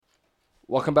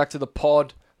Welcome back to the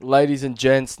pod, ladies and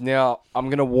gents. Now, I'm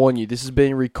going to warn you, this is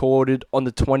being recorded on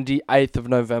the 28th of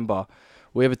November.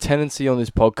 We have a tendency on this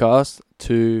podcast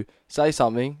to say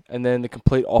something and then the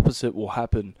complete opposite will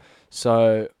happen.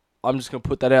 So, I'm just going to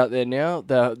put that out there now,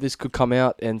 that this could come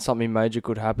out and something major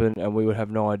could happen and we would have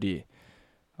no idea.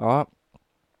 Alright?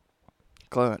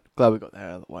 Glad we got that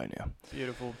out of the way now.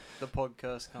 Beautiful. The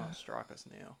podcast can't strike us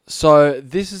now. So,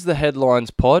 this is the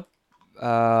Headlines pod.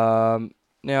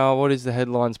 Now, what is the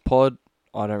Headlines pod?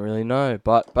 I don't really know.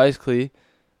 But basically,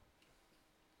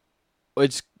 we're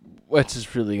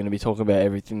just really going to be talking about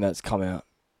everything that's come out.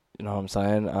 You know what I'm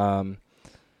saying?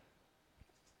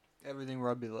 Everything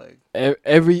rugby league.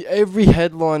 Every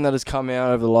headline that has come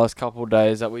out over the last couple of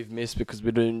days that we've missed because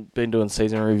we've been doing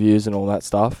season reviews and all that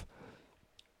stuff.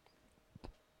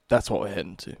 That's what we're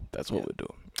heading to. That's what we're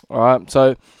doing. All right,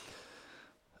 so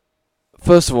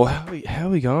first of all, how are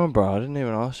we going, bro? I didn't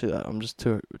even ask you that. I'm just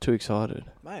too excited.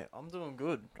 Mate, I'm doing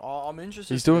good. I'm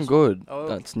interested. He's doing good. Oh,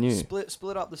 that's new.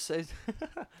 Split up the season.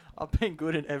 I've been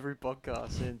good in every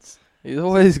podcast since. He's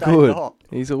always day good. dot.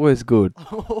 He's always good.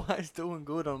 I'm always doing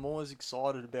good. I'm always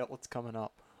excited about what's coming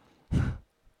up.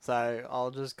 So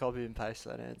I'll just copy and paste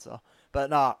that answer. But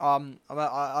nah,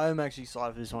 I am actually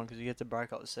excited for this one because you get to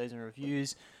break up the season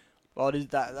reviews. Well, it is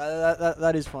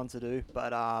that is fun to do.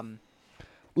 But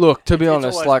Look, to be it's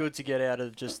honest, always like good to get out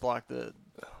of just like the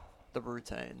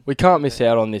routine. we can't miss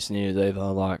out on this news either.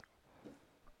 Like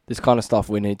this kind of stuff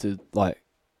we need to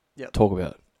talk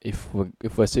about if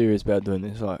we're serious about doing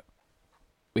this. Like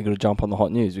we got to jump on the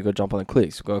hot news. We got to jump on the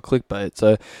clicks. We got clickbait.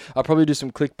 So I'll probably do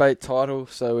some clickbait title.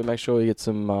 So we make sure we get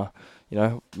some.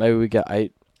 Maybe we get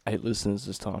eight listeners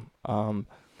this time.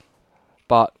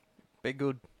 But Be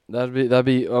good. that'd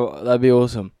be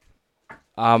awesome.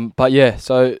 But yeah.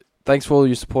 So thanks for all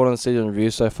your support on the season review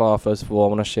so far. First of all, I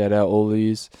want to shout out all of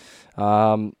yous.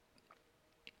 We're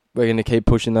going to keep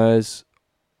pushing those.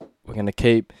 We're going to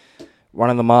keep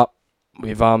running them up.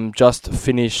 We've just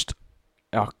finished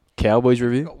our Cowboys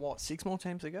review. Got what? 6 more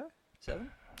teams to go? 7?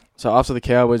 So after the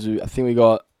Cowboys, I think we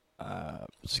got...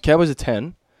 so Cowboys are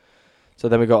 10. So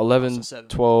then we got 11, So 7.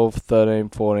 12, 13,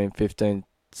 14, 15,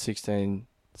 16,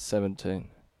 17.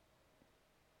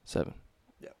 7.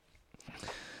 Yep.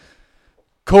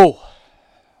 Cool.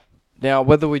 Now,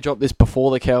 whether we drop this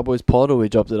before the Cowboys pod or we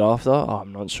dropped it after,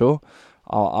 I'm not sure.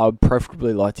 I would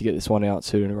preferably like to get this one out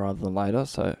sooner rather than later.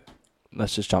 So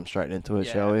let's just jump straight into it,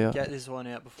 shall we? Get this one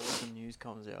out before some news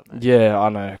comes out, man. Yeah, I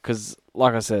know. Because,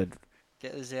 like I said,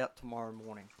 Get this out tomorrow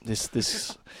morning.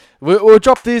 we'll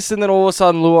drop this and then all of a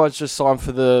sudden Luai's just signed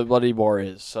for the bloody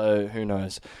Warriors. So who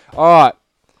knows? All right.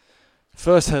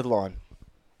 First headline.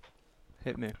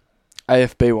 Hit me.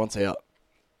 AFB wants out.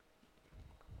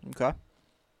 Okay.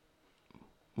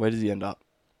 Where does he end up?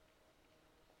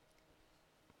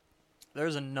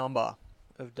 There's a number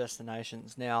of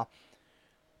destinations. Now,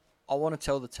 I want to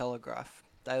tell the Telegraph,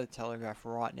 Daily Telegraph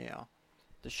right now,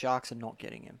 the Sharks are not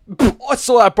getting him. I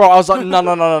saw that, bro. I was like,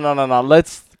 no.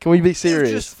 Can we be serious?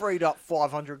 They've just freed up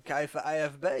 $500K for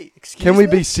AFB. Excuse Can me? we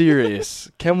be serious?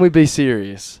 Can we be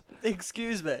serious?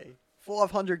 Excuse me.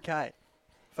 $500K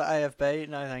for AFB?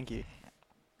 No, thank you.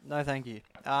 No, thank you.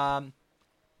 I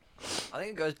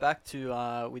think it goes back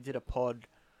to we did a pod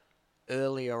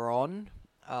earlier on.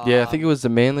 Yeah, I think it was the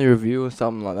Manly review or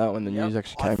something like that when the Yep, news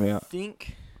actually came out. I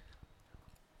think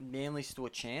Manly's still a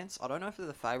chance. I don't know if they're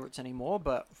the favourites anymore,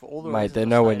 but for all the Mate, reasons they're I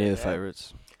nowhere stated near the there-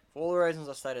 favourites. For all the reasons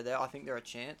I stated there, I think they're a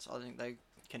chance. I think they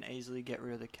can easily get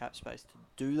rid of the cap space to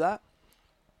do that.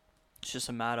 It's just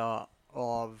a matter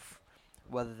of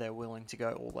whether they're willing to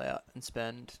go all out and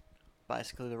spend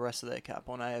basically the rest of their cap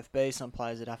on AFB. Some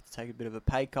players would have to take a bit of a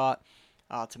pay cut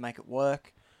to make it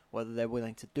work. Whether they're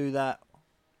willing to do that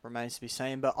remains to be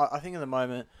seen. But I think at the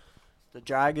moment, the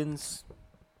Dragons,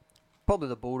 probably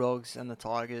the Bulldogs and the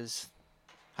Tigers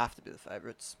have to be the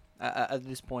favourites. At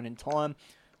this point in time,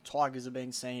 Tigers have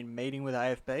been seen meeting with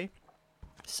AFB,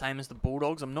 same as the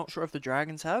Bulldogs. I'm not sure if the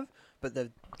Dragons have, but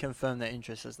they've confirmed their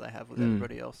interest as they have with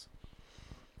everybody else.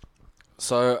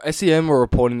 So, SEM were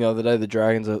reporting the other day the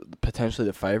Dragons are potentially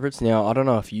the favourites. Now, I don't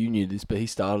know if you knew this, but he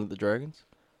started at the Dragons.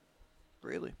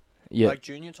 Really? Yeah. Like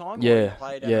junior time? Or he Yeah,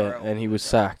 played yeah, NRL? and he was Okay.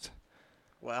 sacked.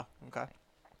 Wow, okay.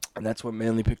 And that's when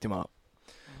Manly picked him up.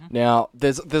 Mhm. Now,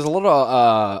 there's a lot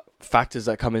of factors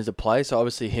that come into play. So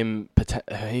obviously him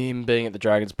being at the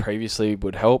Dragons previously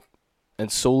would help,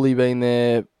 and Sully being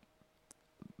there,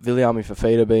 Viliami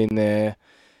Fafita being there.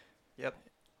 Yep.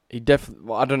 He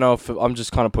definitely. I don't know if I'm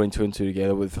just kind of putting two and two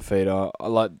together with Fafita. I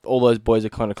like all those boys are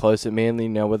kind of close at Manly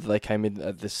now. Whether they came in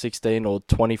at the 16 or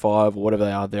 25 or whatever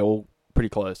they are, they're all pretty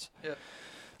close. Yep.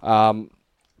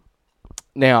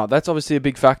 Now that's obviously a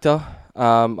big factor.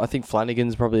 I think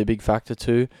Flanagan's probably a big factor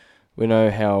too. We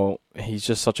know how he's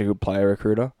just such a good player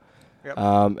recruiter. Yep.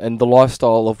 And the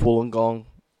lifestyle of Wollongong.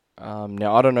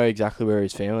 Now, I don't know exactly where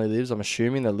his family lives. I'm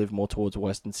assuming they live more towards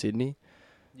Western Sydney.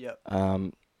 Yep.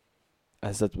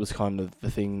 As that was kind of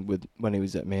the thing with when he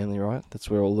was at Manly, right? That's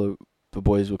where all the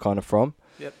boys were kind of from.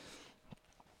 Yep.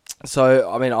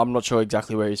 So, I mean, I'm not sure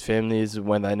exactly where his family is and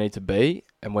when they need to be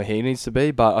and where he needs to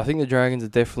be, but I think the Dragons are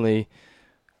definitely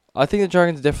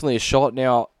a shot.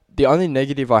 Now, the only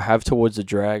negative I have towards the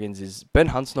Dragons is Ben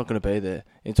Hunt's not going to be there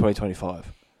in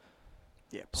 2025.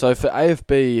 Yeah. So for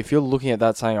AFB, if you're looking at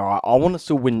that saying, all right, I want to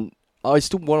still win, I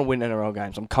still want to win NRL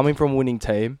games. I'm coming from a winning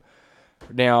team.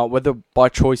 Now, whether by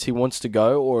choice he wants to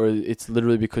go or it's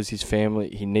literally because his family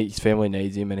needs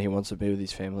him and he wants to be with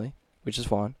his family, which is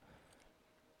fine.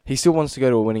 He still wants to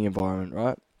go to a winning environment,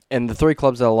 right? And the 3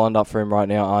 clubs that are lined up for him right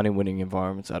now aren't in winning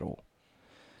environments at all.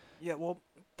 Yeah, well,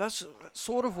 that's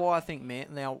sort of why I think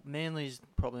Manly's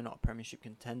probably not a premiership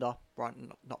contender, right?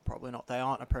 Not probably not. They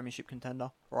aren't a premiership contender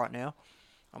right now.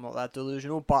 I'm not that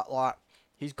delusional, but like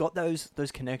he's got those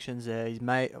connections there.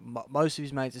 Most of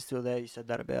his mates are still there. You said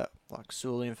that about like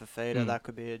Sully and Fafita. That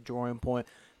could be a drawing point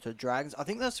to the Dragons. I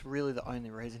think that's really the only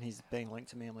reason he's being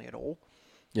linked to Manly at all.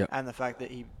 Yeah. And the fact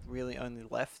that he really only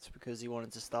left because he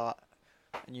wanted to start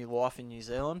a new life in New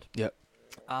Zealand. Yep.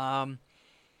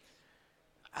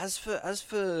 As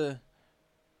for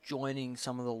joining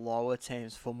some of the lower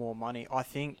teams for more money, I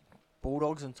think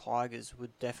Bulldogs and Tigers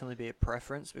would definitely be a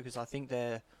preference because I think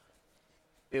they're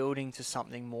building to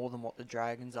something more than what the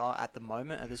Dragons are at the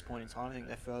moment. At this point in time, I think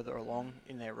they're further along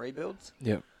in their rebuilds.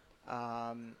 Yep.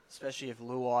 Especially if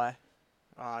Luai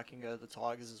can go to the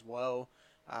Tigers as well.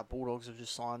 Bulldogs have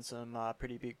just signed some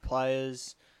pretty big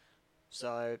players.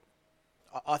 So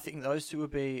I think those two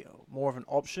would be more of an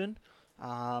option.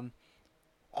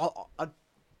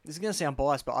 This is going to sound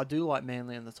biased, but I do like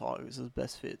Manly and the Tigers as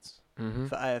best fits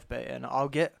for AFB, and I'll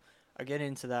get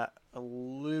into that a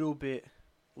little bit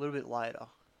later.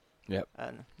 Yep.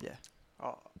 And yeah,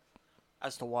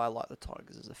 as to why I like the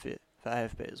Tigers as a fit for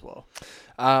AFB as well.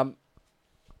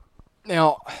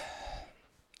 Now,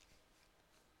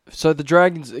 so the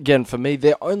Dragons again for me,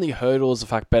 their only hurdle is the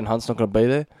fact Ben Hunt's not going to be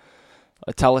there.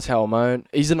 Talatau Amone,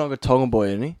 he's a Nonga Tongan boy,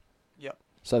 isn't he? Yep.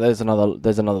 So there's another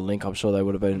link. I'm sure they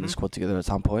would have been in the squad together at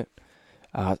some point,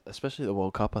 especially the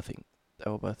World Cup. I think they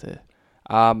were both there.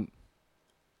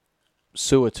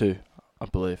 Sewer too, I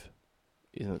believe,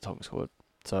 is in the Tongan squad.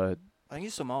 So I think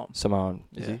he's Samoan. Samoan,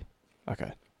 is Yeah. he?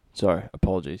 Okay. Sorry,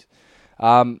 apologies.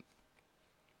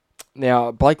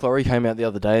 Now Blake Lawrie came out the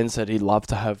other day and said he'd love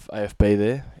to have AFB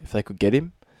there if they could get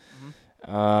him.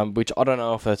 Which I don't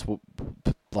know if that's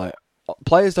like.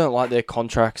 Players don't like their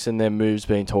contracts and their moves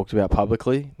being talked about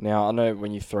publicly. Now, I know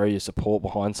when you throw your support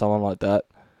behind someone like that,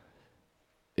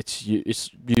 it's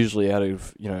usually out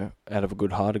of a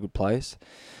good heart, a good place.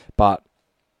 But,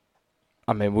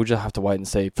 I mean, we'll just have to wait and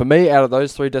see. For me, out of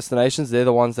those 3 destinations, they're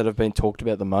the ones that have been talked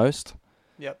about the most.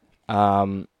 Yep.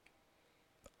 I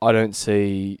don't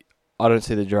see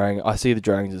the Dragons. I see the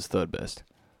Dragons as third best,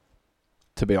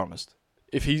 to be honest.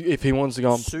 If he wants to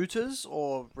go on... Suitors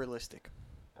or realistic?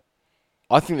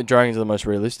 I think the Dragons are the most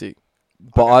realistic.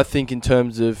 But I think in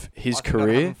terms of his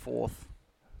career... fourth.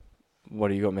 What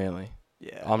do you got, Manly?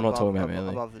 Yeah. I'm not talking about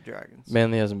Manly. Above the Dragons.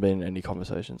 Manly hasn't been in any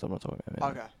conversations. I'm not talking about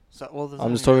Manly. Okay. So,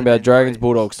 I'm just talking about Dragons,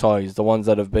 Bulldogs, Tigers, the ones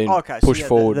that have been pushed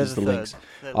forward as the links.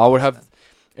 I would have,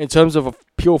 in terms of a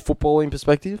pure footballing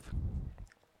perspective,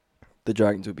 the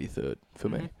Dragons would be third for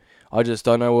me. I just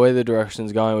don't know where the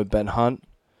direction's going with Ben Hunt.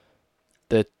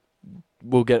 That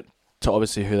we'll get to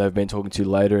obviously who they've been talking to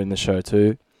later in the show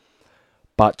too.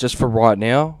 But just for right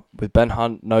now, with Ben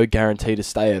Hunt, no guarantee to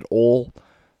stay at all,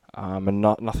 and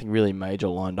nothing really major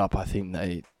lined up, I think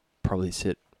they probably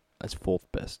sit as 4th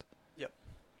best. Yep.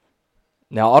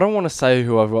 Now, I don't want to say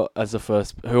who I've got as the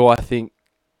first, who I think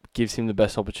gives him the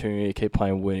best opportunity to keep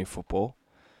playing winning football,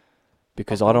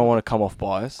 because I don't want to come off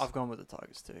bias. I've gone with the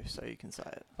Tigers too, so you can say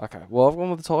it. Okay, well, I've gone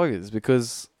with the Tigers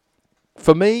because,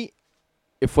 for me,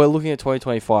 if we're looking at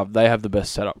 2025, they have the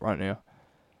best setup right now.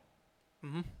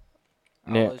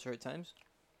 Now, those 3 teams?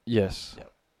 Yes.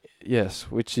 Yep. Yes,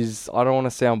 which is, I don't want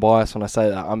to sound biased when I say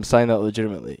that. I'm saying that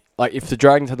legitimately. Like, if the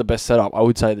Dragons had the best setup, I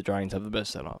would say the Dragons have the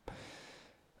best setup.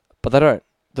 But they don't.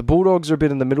 The Bulldogs are a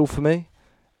bit in the middle for me.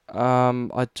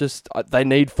 They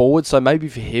need forward, so maybe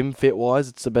for him, fit-wise,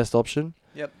 it's the best option.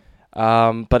 Yep.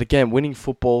 But again, winning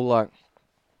football, like,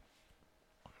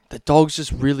 the Dogs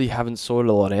just really haven't sorted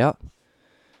a lot out.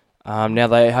 Now,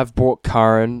 they have brought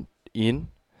Curran in,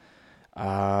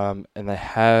 and they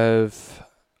have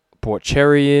brought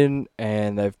Cherry in,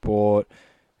 and they've brought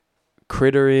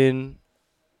Critter in.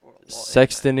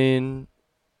 Sexton in,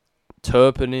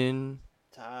 Turpin in,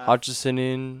 Taff. Hutchison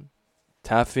in,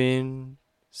 Taff in,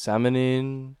 Salmon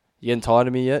in. You getting tired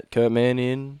of me yet? Kurt Mann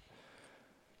in.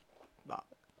 Nah.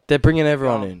 They're bringing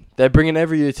everyone Go. in. They're bringing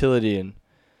every utility in.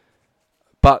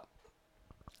 But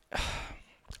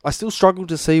I still struggle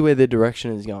to see where their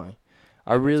direction is going.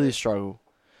 I really too. struggle.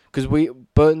 Because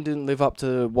Burton didn't live up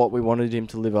to what we wanted him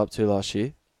to live up to last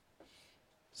year.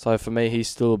 So for me, he's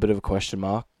still a bit of a question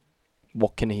mark.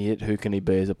 What can he hit? Who can he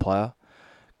be as a player?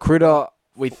 Critter,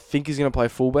 we think he's going to play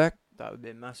fullback. That would be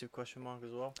a massive question mark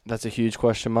as well. That's a huge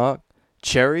question mark.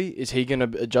 Cherry, is he going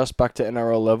to adjust back to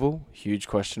NRL level? Huge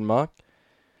question mark.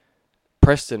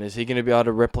 Preston, is he going to be able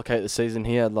to replicate the season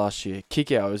he had last year?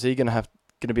 Kickout, is he going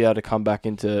to be able to come back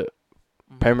into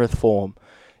Penrith form?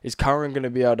 Is Curran going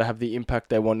to be able to have the impact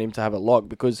they want him to have at lock?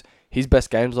 Because his best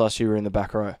games last year were in the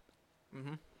back row.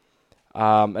 Mm-hmm.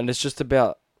 And it's just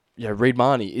about, Reid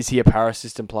Marnie. Is he a power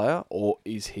system player or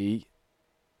is he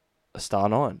a star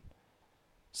 9?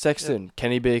 Sexton,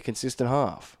 can he be a consistent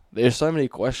half? There's so many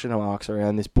question marks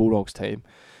around this Bulldogs team.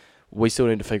 We still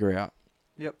need to figure out.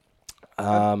 Yep.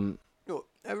 Look,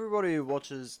 everybody who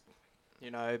watches,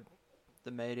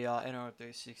 the media, NRL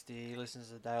 360, listens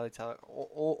to Daily Tele,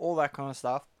 all that kind of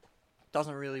stuff,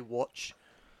 doesn't really watch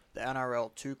the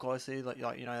NRL too closely. Like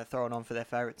they throw it on for their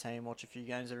favourite team, watch a few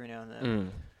games every now and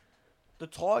then. The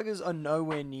Tigers are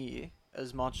nowhere near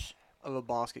as much of a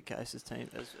basket case as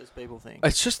people think.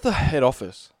 It's just the head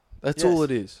office. That's all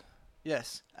it is.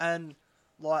 Yes, and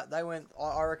they went.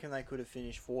 I reckon they could have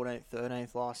finished 14th,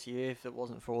 13th last year if it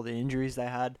wasn't for all the injuries they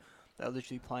had. They were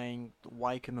literally playing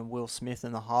Wakeham and Will Smith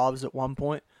in the halves at one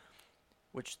point,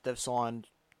 which they've signed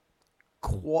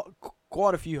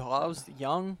quite a few halves,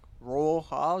 young, raw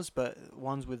halves, but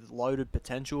ones with loaded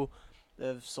potential.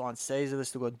 They've signed Caesar. They've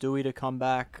still got Dewey to come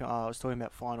back. I was talking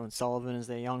about Final and Sullivan as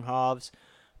their young halves.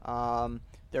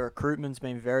 Their recruitment's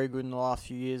been very good in the last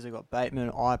few years. They've got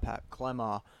Bateman, IPAP,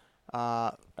 Clemmer.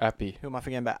 Appy. Who am I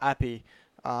forgetting about? Appy.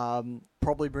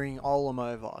 Probably bringing Olam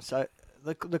over. So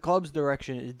the club's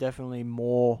direction is definitely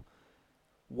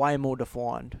way more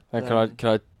defined. And can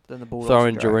I than the Bulldogs throw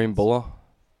in and Jareem Dragons. Buller?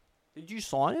 Did you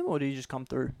sign him or did he just come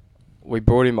through? We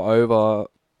brought him over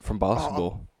from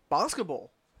basketball.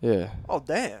 Basketball? Yeah. Oh,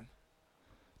 damn.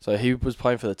 So he was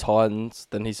playing for the Titans.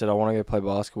 Then he said, I want to go play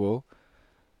basketball.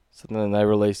 So then they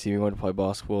released him. He went to play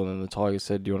basketball. And then the Tigers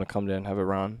said, do you want to come down and have a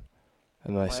run?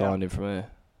 And they signed him from there.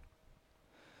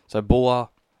 So Buller,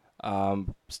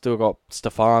 still got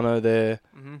Stefano there,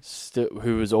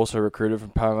 who was also recruited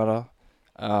from Parramatta.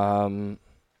 A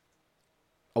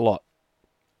lot.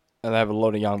 And they have a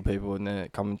lot of young people in there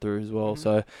coming through as well.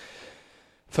 So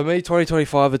for me,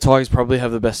 2025, the Tigers probably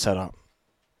have the best setup.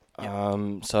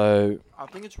 Yep. So I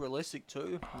think it's realistic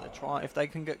too. If they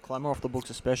can get Clemmer off the books,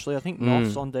 especially. I think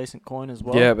Knopf's on decent coin as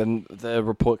well. Yeah, and the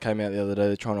report came out the other day.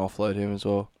 They're trying to offload him as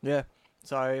well. Yeah.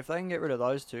 So if they can get rid of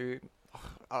those two,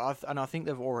 and I think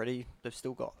they've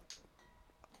still got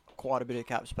quite a bit of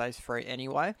cap space free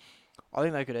anyway. I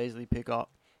think they could easily pick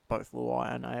up both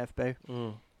Luai and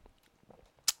AFB.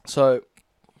 So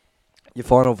your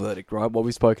final verdict, right? What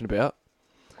we've spoken about.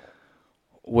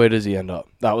 Where does he end up?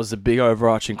 That was the big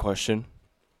overarching question.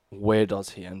 Where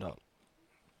does he end up?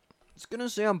 It's going to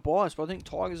sound biased, but I think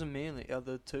Tigers and Manly are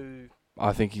the two.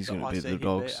 I think he's going to beat the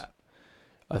Dogs.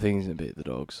 I think he's going to beat the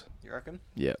Dogs. You reckon?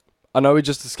 Yeah. I know we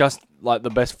just discussed the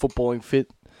best footballing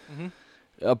fit,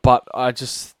 but I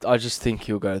just think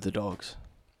he'll go to the Dogs.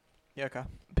 Yeah, okay.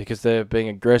 Because they're being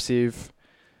aggressive.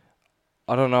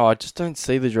 I don't know. I just don't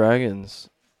see the Dragons.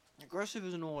 Aggressive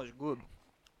isn't always good.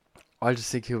 I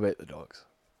just think he'll beat the Dogs.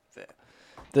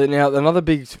 Fair. Now, another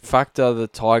big factor the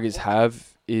Tigers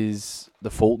have is the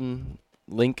Fulton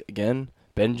link again.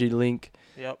 Benji link.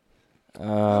 Yep. I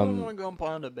don't want to go and play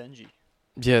under Benji.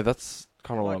 Yeah, that's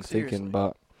kind of what I'm thinking.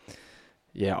 But,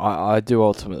 yeah, I do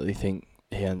ultimately think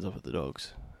he ends up at the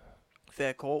Dogs.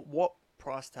 Fair call. What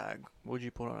price tag would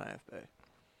you put on AFB?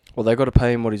 Well, they got to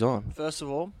pay him what he's on. First of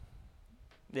all,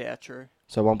 yeah, true.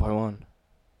 So 1.1.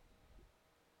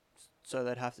 So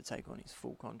they'd have to take on his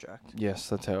full contract. Yes,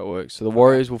 that's how it works. So the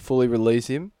Warriors will fully release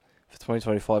him for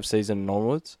 2025 season and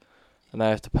onwards, and they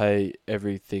have to pay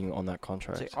everything on that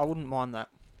contract. See, I wouldn't mind that.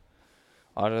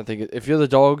 I don't think if you're the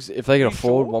Dogs, if they can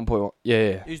afford sure? 1.1,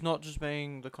 yeah. He's not just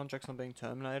the contract's not being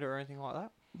terminated or anything like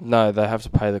that. No, they have to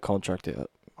pay the contract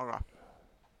out. Okay.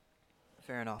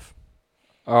 Fair enough.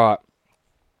 All right.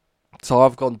 So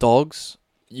I've gone Dogs.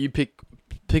 You pick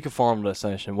a final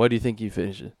destination. Where do you think you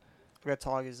finish it? I've got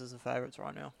Tigers as the favourites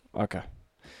right now. Okay.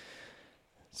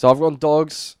 So I've gone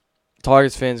Dogs.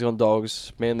 Tigers fans gone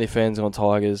Dogs. Manly fans gone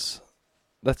Tigers.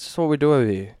 That's just what we do over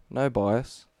here. No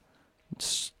bias.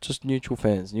 It's just neutral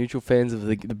fans of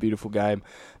the beautiful game.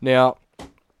 Now,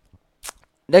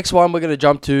 next one we're going to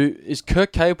jump to is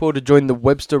Kurt Capewell to join the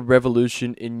Webster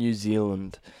Revolution in New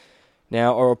Zealand.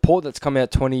 Now, a report that's come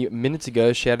out 20 minutes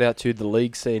ago, shout out to the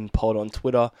League Scene pod on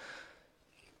Twitter,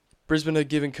 Brisbane are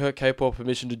giving Kurt Capewell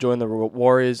permission to join the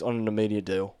Warriors on an immediate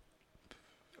deal.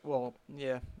 Well,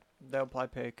 yeah, they'll play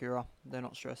Piakura. They're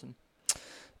not stressing.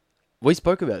 We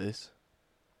spoke about this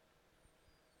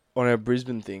on our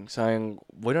Brisbane thing, saying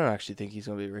we don't actually think he's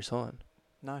going to be re-signed.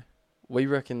 No. We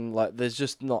reckon there's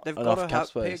just not They've enough got to cap have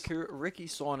space. Piakura. Ricky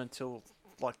signed until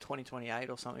 2028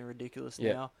 or something ridiculous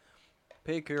Yeah. now.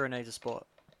 Piakura needs a spot.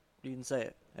 You can see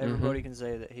it. Everybody can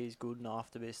see that he's good enough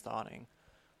to be starting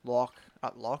lock,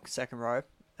 second row,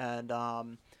 and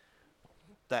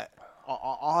that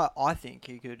I think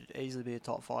he could easily be a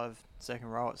top 5 second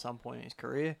row at some point in his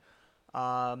career.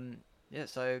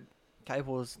 So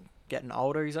Capewell's getting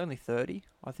older. He's only 30,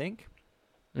 I think.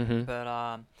 Mm-hmm.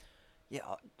 But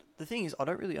the thing is, I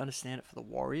don't really understand it for the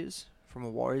Warriors from a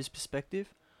Warriors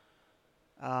perspective.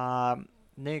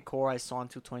 Niokore signed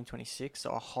till 2026,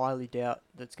 so I highly doubt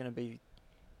that's going to be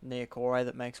Niokore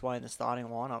that makes way in the starting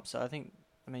lineup. So I think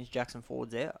that means Jackson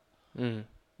Ford's out,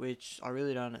 which I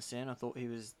really don't understand. I thought he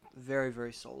was very,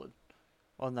 very solid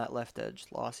on that left edge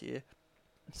last year.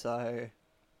 So,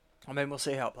 I mean, we'll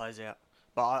see how it plays out.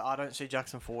 But I don't see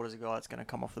Jackson Ford as a guy that's going to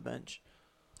come off the bench.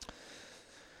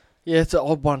 Yeah, it's an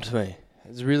odd one to me.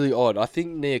 It's really odd. I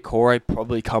think Niokore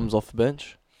probably comes off the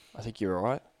bench. I think you're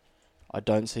right. I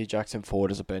don't see Jackson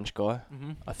Ford as a bench guy.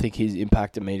 Mm-hmm. I think his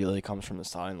impact immediately comes from the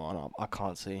starting lineup. I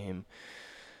can't see him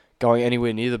going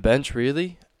anywhere near the bench,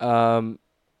 really. But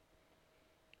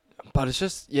it's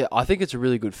just, I think it's a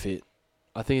really good fit.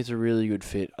 I think he's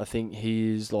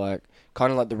kind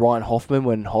of like the Ryan Hoffman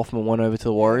when Hoffman went over to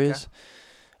the Warriors.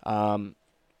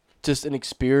 Just an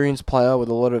experienced player with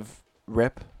a lot of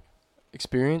rep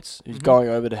experience who's going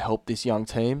over to help this young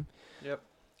team. Yep.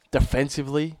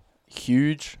 Defensively,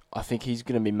 huge. I think he's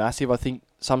going to be massive. I think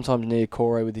sometimes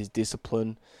Niokore with his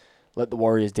discipline let the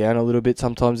Warriors down a little bit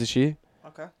sometimes this year.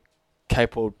 Okay.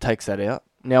 Capewell takes that out.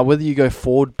 Now, whether you go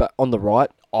forward but on the right,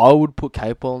 I would put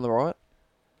Capewell on the right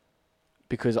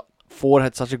because Ford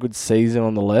had such a good season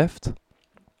on the left.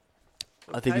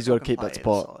 I think he's got to keep that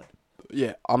spot.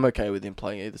 Yeah, I'm okay with him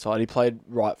playing either side. He played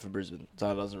right for Brisbane,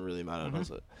 so it doesn't really matter,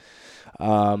 does it?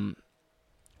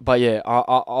 But yeah,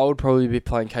 I would probably be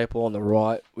playing Capewell on the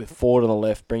right with Ford on the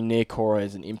left, bring Niokore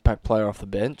as an impact player off the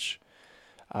bench.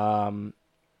 I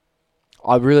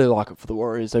really like it for the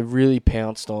Warriors. They've really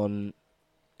pounced on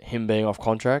him being off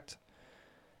contract.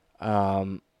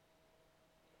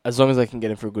 As long as they can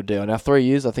get him for a good deal. Now, 3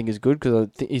 years I think is good because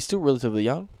I think he's still relatively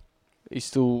young. He's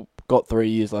still got 3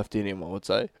 years left in him, I would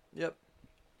say. Yep.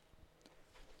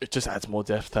 It just adds more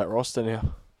depth to that roster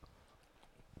now.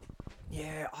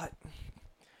 Yeah,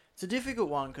 it's a difficult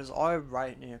one because I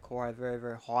rate Niokore very,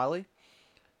 very highly.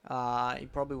 He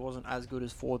probably wasn't as good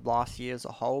as Ford last year as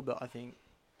a whole, but I think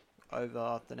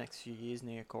over the next few years,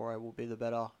 Niokore will be the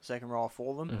better second rower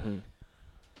for them. Mm-hmm.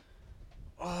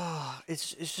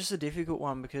 It's just a difficult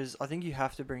one because I think you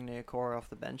have to bring Niokore off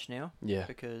the bench now. Yeah.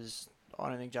 Because I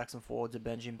don't think Jackson Ford's a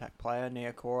bench impact player.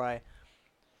 Niokore,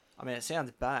 I mean, it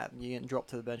sounds bad. You're getting dropped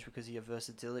to the bench because of your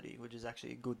versatility, which is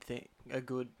actually a good thing, a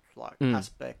good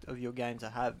aspect of your game to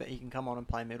have. But he can come on and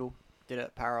play middle. Did it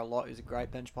at Para a lot. He's a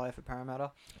great bench player for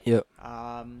Parramatta. Yep.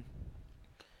 I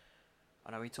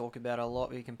know we talk about it a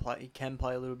lot. He can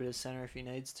play a little bit of centre if he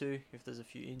needs to, if there's a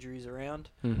few injuries around.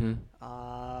 Mm-hmm.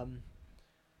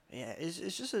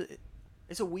 It's just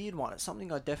it's a weird one. It's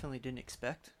something I definitely didn't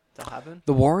expect to happen.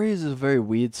 The Warriors is a very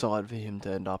weird side for him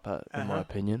to end up at, in my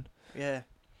opinion. Yeah,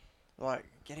 like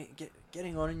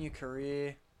getting on in your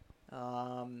career.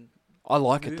 I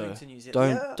like it though.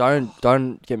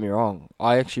 Don't get me wrong.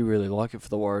 I actually really like it for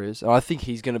the Warriors, and I think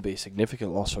he's going to be a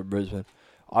significant loss for Brisbane.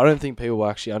 I don't think people will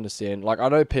actually understand. Like, I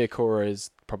know Piakura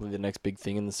is probably the next big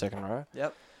thing in the second row.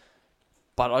 Yep.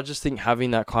 But I just think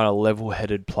having that kind of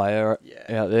level-headed player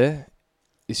out there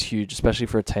is huge, especially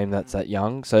for a team that's that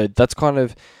young. So that's kind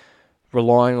of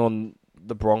relying on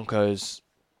the Broncos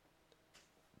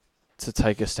to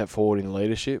take a step forward in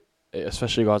leadership,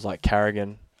 especially guys like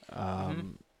Carrigan,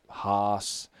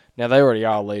 Haas. Now, they already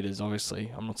are leaders,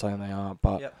 obviously. I'm not saying they aren't,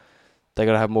 but they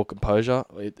got to have more composure.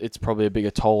 It's probably a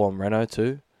bigger toll on Renault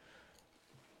too.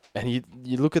 And you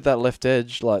look at that left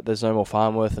edge, like there's no more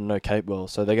Farnworth and no Capewell,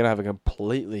 so they're going to have a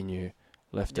completely new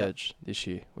left edge this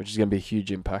year, which is going to be a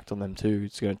huge impact on them too.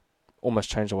 It's going to almost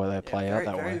change the way they play out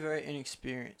that way. Very, very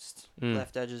inexperienced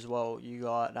left edge as well. You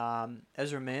got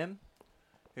Ezra Mam,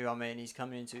 who, I mean, he's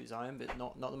coming into his own, but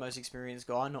not the most experienced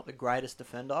guy, not the greatest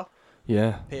defender.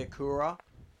 Yeah. Piakura,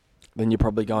 Then you're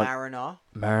probably going Mariner,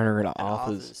 Mariner and and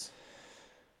Arthurs. Arthurs.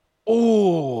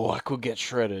 Oh, I could get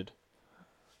shredded.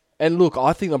 And look,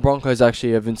 I think the Broncos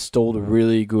actually have installed a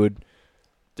really good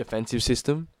defensive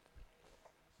system.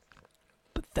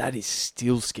 But that is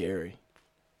still scary.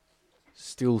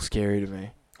 Still scary to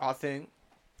me. I think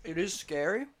it is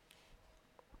scary,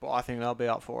 but I think they'll be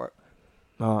up for it.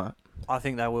 Alright. I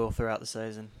think they will throughout the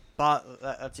season. But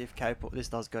that's if this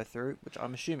does go through, which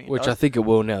I'm assuming it Which does. I think it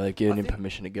will now. They're giving I him think-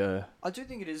 permission to go. I do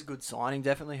think it is a good signing.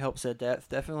 Definitely helps their depth.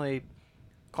 Definitely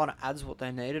kind of adds what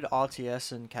they needed.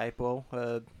 RTS and Capewell,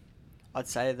 I'd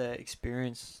say they're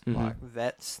experienced Mhm. like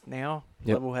vets now,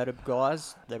 Yep. level-headed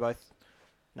guys. They're both.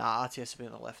 RTS will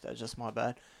be on the left edge. Just my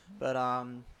bad. But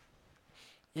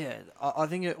yeah, I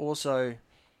think it also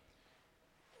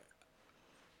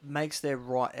makes their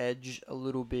right edge a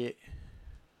little bit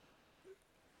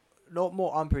not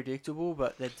more unpredictable,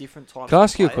 but they're different types. Can I of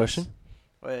ask you a players. question?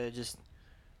 Where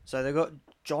so they've got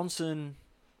Johnson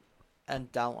and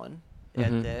Dallin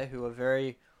Mhm. out there who are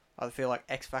very, I feel like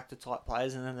X Factor type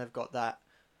players, and then they've got that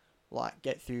like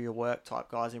get through your work type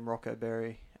guys in Rocco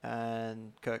Berry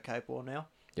and Kurt Capewell now.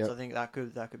 Yep. So I think that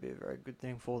could be a very good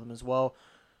thing for them as well.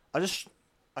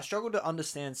 I struggle to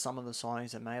understand some of the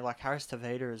signings they made, like Harris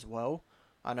Tavita as well.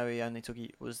 I know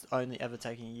he was only ever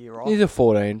taking a year off. He's a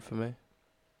 14 for me.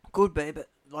 Could be, but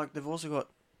like they've also got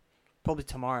probably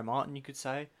Tamari Martin, you could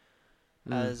say,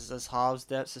 as halves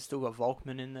depth. They've still got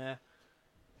Volkman in there.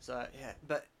 So yeah,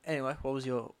 but anyway, what was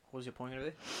your point gonna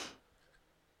be?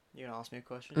 You gonna ask me a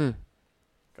question? Mm.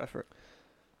 Go for it.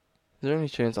 Is there any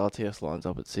chance RTS lines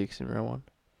up at 6 in round 1?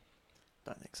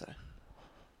 Don't think so.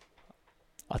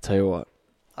 I'll tell you what,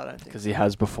 I don't think. because he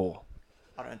has before.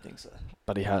 I don't think so.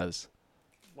 But he has.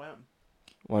 When?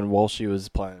 When Walshy was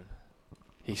playing,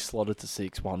 he slotted to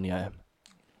 6 1 game.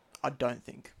 I don't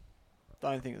think.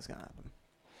 Don't think it's gonna happen.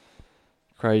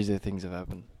 Crazy things have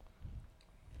happened.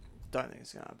 Don't think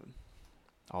it's gonna happen.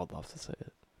 I would love to see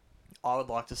it. I would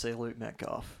like to see Luke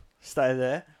Metcalf stay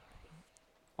there.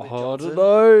 I with don't Johnson.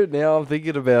 know. Now I'm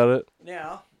thinking about it.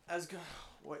 Now,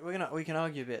 we can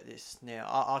argue about this. Now,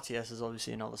 RTS is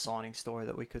obviously another signing story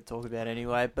that we could talk about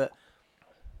anyway. But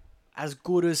as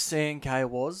good as CNK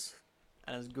was,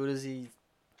 and as good as he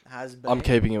has been, I'm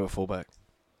keeping him at fullback.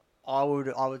 I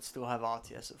would still have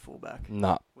RTS at fullback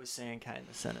Nah, with CNK in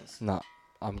the centres. nah.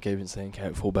 I'm keeping CNK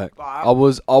at fullback. But I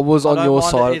was on don't your mind it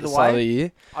side at either the start of way. the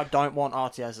year. I don't want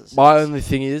RTS at centres. My only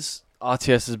thing is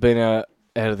RTS has been out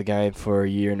of the game for a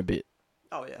year and a bit.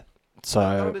 Oh yeah. That'll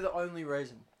So be the only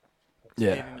reason. To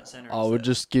yeah, keep him at centre I would instead.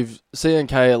 just give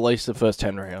CNK at least the first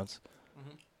 10 rounds.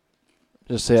 Mhm.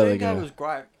 Just see how they CNK go. was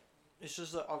great. It's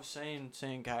just that I've seen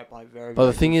CNK play very. But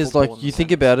the very thing good is, football like, in the you think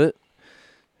centres. about it.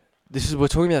 We're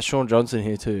talking about Sean Johnson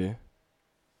here too.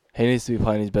 He needs to be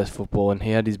playing his best football, and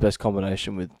he had his best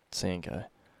combination with CNK.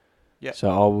 Yep. So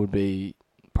I would be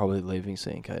probably leaving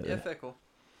CNK Yeah, there. fair call.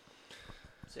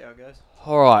 See how it goes.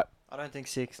 All right. I don't think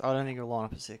 6. I don't think he'll line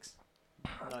up at 6.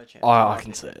 No chance. I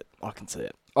can see it. I can see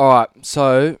it. All right.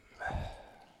 So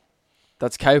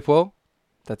that's Capewell.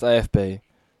 That's AFB.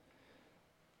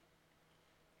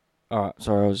 All right.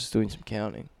 Sorry, I was just doing some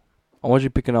counting. I want you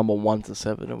to pick a number 1 to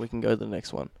 7, and we can go to the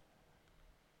next one.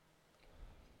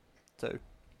 2.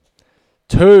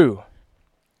 2.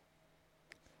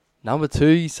 Number 2,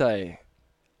 you say.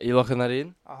 Are you locking that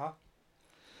in? Uh-huh.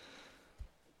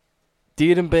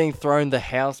 Dearden being thrown the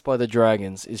house by the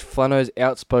Dragons. Is Flano's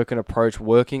outspoken approach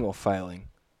working or failing?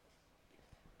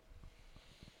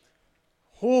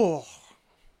 Oh.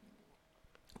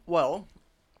 Well,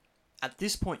 at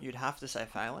this point, you'd have to say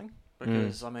failing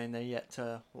because I mean they're yet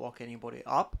to lock anybody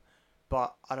up,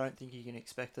 but I don't think you can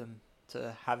expect them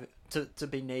to have to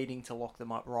be needing to lock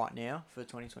them up right now for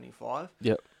 2025.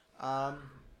 Yep.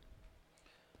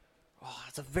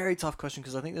 It's a very tough question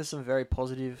because I think there's some very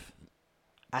positive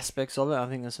aspects of it. I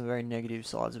think there's some very negative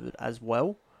sides of it as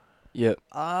well. Yep.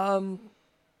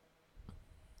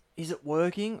 Is it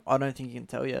working? I don't think you can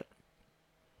tell yet.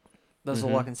 That's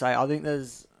all I can say. I think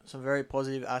there's some very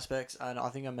positive aspects, and I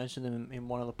think I mentioned them in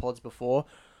one of the pods before.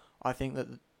 I think that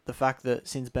the fact that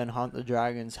since Ben Hunt, the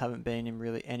Dragons haven't been in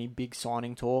really any big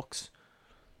signing talks,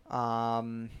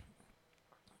 it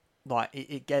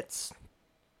gets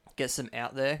them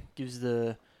out there, gives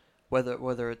the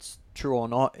whether it's true or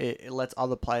not, it lets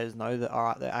other players know that all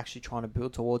right, they're actually trying to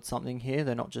build towards something here.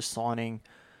 They're not just signing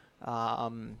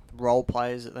role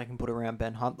players that they can put around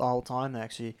Ben Hunt the whole time. They're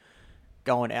actually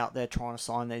going out there trying to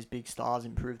sign these big stars,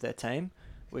 improve their team,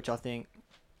 which I think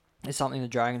is something the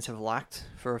Dragons have lacked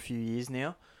for a few years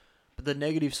now. But the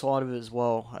negative side of it as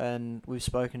well, and we've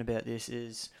spoken about this,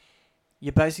 is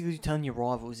you're basically telling your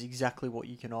rivals exactly what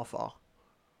you can offer.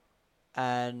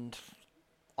 And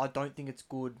I don't think it's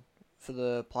good for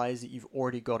the players that you've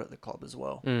already got at the club as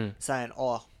well. Saying,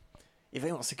 oh, if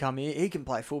he wants to come here, he can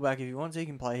play fullback if he wants, he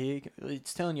can play here.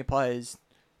 It's telling your players,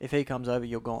 if he comes over,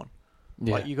 you're gone.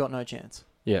 Yeah. Like, you got no chance.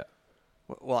 Yeah.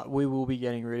 Like, we will be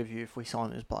getting rid of you if we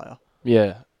sign this player.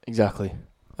 Yeah, exactly.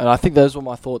 And I think those were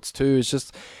my thoughts too. It's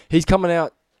just, he's coming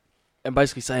out and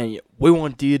basically saying, we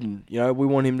want Dearden, we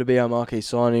want him to be our marquee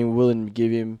signing, we're willing to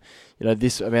give him,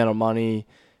 this amount of money.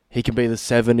 He can be the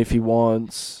 7 if he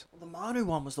wants. The Manu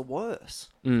one was the worst.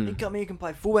 He come here, he can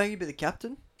play fullback, he can be the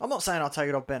captain. I'm not saying I'll take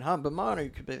it off Ben Hunt, but Manu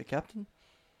could be the captain.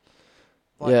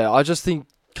 Yeah, I just think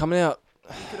coming out...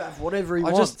 He could have whatever he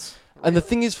wants. And the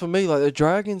thing is, for me, like, the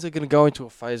Dragons are going to go into a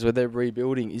phase where they're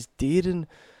rebuilding. Is Dearden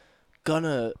going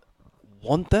to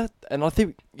want that? And I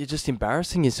think you're just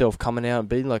embarrassing yourself coming out and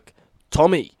being like,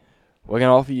 Tommy, we're going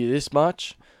to offer you this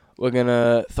much. We're going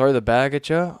to throw the bag at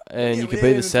you, and you could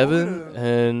be the 7.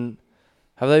 And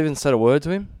have they even said a word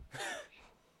to him?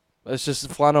 It's just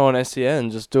Flano on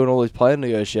SEN just doing all these player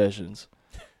negotiations.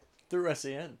 Through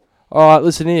SEN. All right,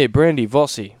 listen here, Brandy,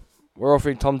 Vossi. We're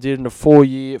offering Tom Dearden a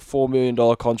 4-year, $4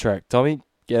 million contract. Tommy,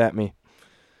 get at me.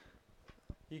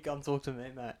 You come talk to me,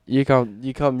 mate.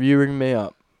 You ring me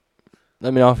up.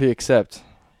 Let me know if you accept.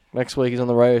 Next week he's on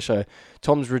the radio show.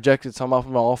 Tom's rejected some up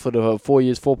on my offer to her 4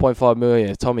 years, $4.5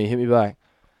 million. Tommy, hit me back.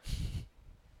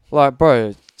 Like,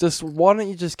 bro, just why don't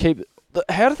you just keep...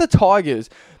 How did the Tigers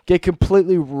get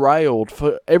completely railed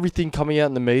for everything coming out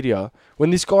in the media when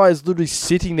this guy is literally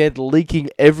sitting there leaking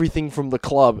everything from the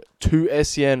club to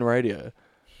SEN radio?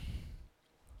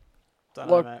 Don't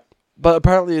know, mate. But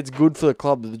apparently it's good for the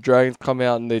club that the Dragons come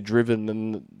out and they're driven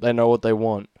and they know what they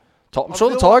want. I'm sure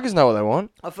the Tigers know what they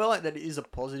want. I feel like that is a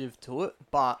positive to it,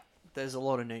 but there's a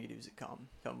lot of negatives that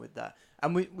come with that.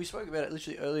 And we spoke about it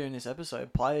literally earlier in this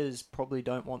episode. Players probably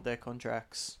don't want their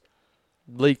contracts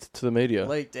leaked to the media.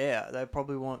 Leaked out. They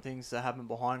probably want things to happen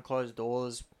behind closed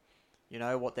doors,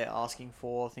 what they're asking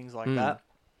for, things like that.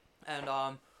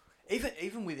 And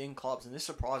even within clubs, and this is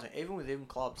surprising, even within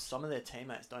clubs, some of their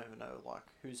teammates don't even know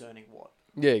who's earning what.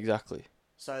 Yeah, exactly.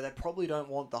 So they probably don't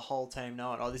want the whole team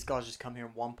knowing, this guy's just come here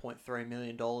on $1.3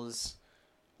 million.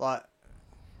 Like,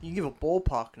 you can give a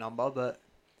ballpark number, but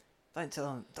don't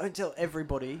tell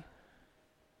everybody,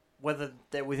 whether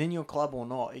they're within your club or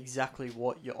not, exactly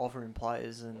what you're offering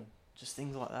players and just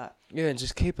things like that. Yeah, and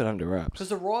just keep it under wraps. Because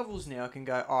the rivals now can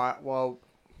go, all right, well,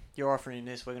 you're offering him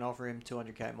this, we're going to offer him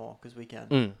 $200K more because we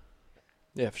can.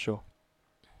 Yeah, for sure.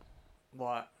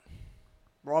 Like,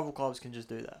 rival clubs can just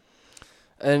do that.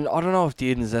 And I don't know if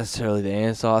Dearden is necessarily the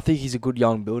answer. I think he's a good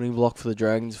young building block for the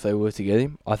Dragons if they were to get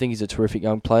him. I think he's a terrific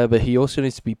young player, but he also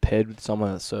needs to be paired with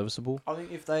someone that's serviceable. I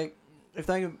think if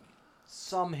they can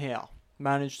somehow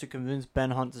manage to convince Ben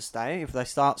Hunt to stay, if they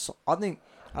start, I think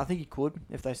he could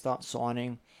if they start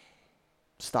signing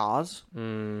stars.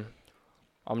 I'm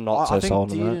not so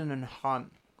sold on that. I think Dearden and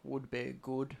Hunt would be a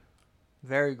good,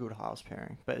 very good halves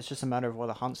pairing, but it's just a matter of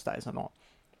whether Hunt stays or not.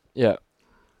 Yeah.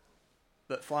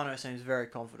 But Flano seems very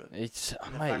confident. He's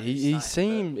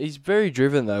very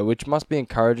driven though, which must be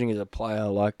encouraging as a player,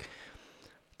 like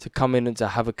to come in and to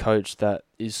have a coach that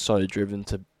is so driven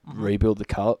to rebuild the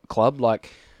club. Like,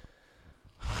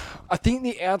 I think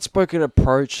the outspoken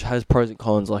approach has pros and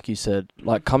cons, like you said.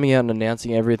 Like, coming out and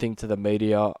announcing everything to the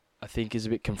media, I think is a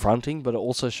bit confronting, but it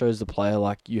also shows the player,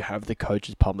 like, you have the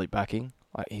coach's public backing.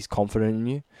 Like, he's confident in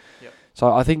you. Yep.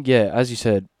 So I think, yeah, as you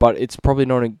said, but it's probably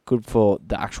not good for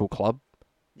the actual club.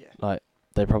 Yeah. Like,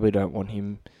 they probably don't want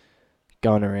him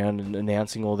going around and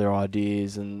announcing all their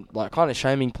ideas and, like, kind of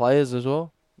shaming players as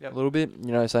well. Yep. A little bit.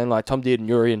 Saying, like, Tom Dearden,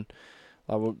 you're in.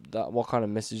 Like, what kind of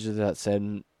message does that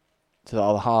send to the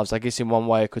other halves? I guess in one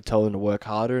way it could tell them to work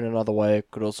harder, and another way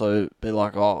it could also be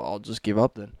like, oh, I'll just give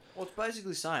up then. Well, it's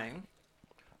basically saying,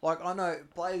 like, I know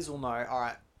players will know, all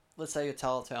right, let's say you're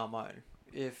Talatau Moan,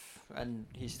 and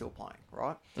he's still playing,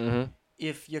 right? Mm-hmm.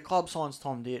 If your club signs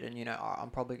Tom Dearden, all right, I'm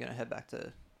probably going to head back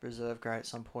to reserve grade at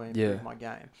some point and improve my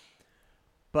game.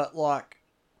 But, like,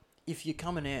 if you're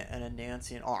coming out and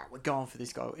announcing, all right, we're going for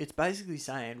this guy, it's basically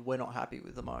saying we're not happy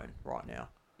with the Moan right now.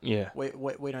 Yeah. We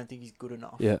don't think he's good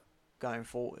enough. Yeah. Going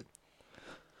forward.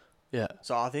 Yeah.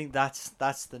 So I think that's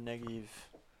the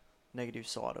negative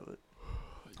side of it.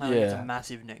 I think it's a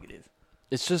massive negative.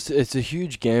 It's a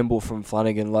huge gamble from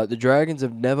Flanagan. Like, the Dragons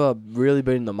have never really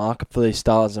been in the market for these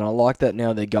stars, and I like that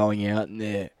now they're going out and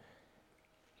they're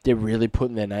really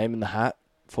putting their name in the hat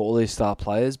for all these star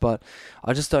players, but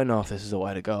I just don't know if this is the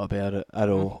way to go about it at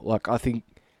all. Like, I think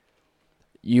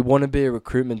you want to be a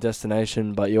recruitment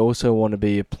destination, but you also want to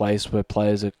be a place where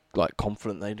players are like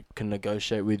confident they can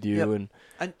negotiate with you. Yep. And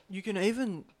And you can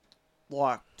even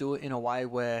like do it in a way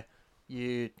where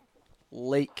you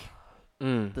leak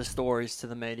the stories to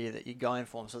the media that you're going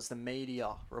for. So it's the media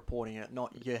reporting it,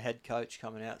 not your head coach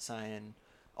coming out saying,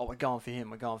 "Oh, we're going for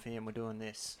him. We're doing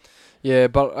this." yeah,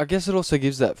 but I guess it also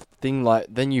gives that thing like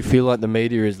then you feel like the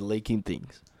media is leaking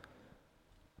things.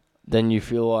 Then you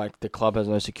feel like the club has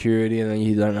no security, and then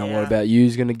you don't know what Yeah. about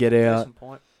you's gonna get out. Decent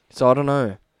point. So I don't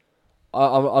know.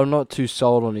 I'm not too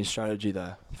sold on his strategy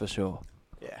though, for sure.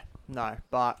 Yeah. No,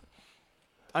 but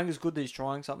I think it's good that he's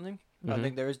trying something. I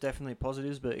think there is definitely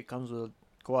positives, but it comes with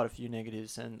quite a few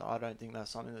negatives, and I don't think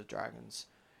that's something the Dragons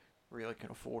really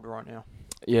can afford right now.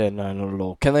 Yeah, no, not at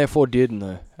all. Can they afford Dearden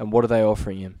though? And what are they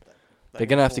offering him? They're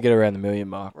gonna have to get around the $1 million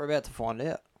mark. We're about to find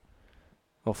out.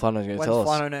 Well, Flano's gonna When's tell us.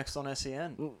 Flano next on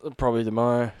SEN? Probably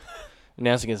tomorrow.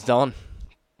 Announcing it's done.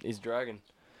 He's Dragon.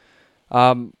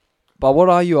 But what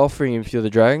are you offering him if you're the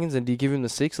Dragons? And do you give him the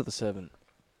 6 or the 7?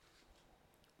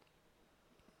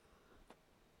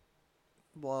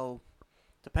 Well,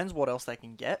 depends what else they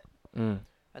can get.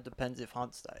 It depends if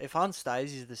Hunt stays. If Hunt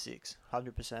stays, he's the 6,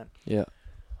 100%. Yeah.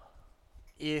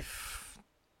 If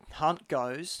Hunt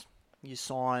goes, you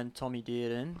sign Tommy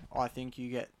Dearden. I think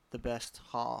you get the best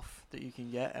half that you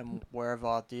can get, and wherever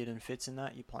Dearden fits in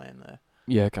that, you play him there.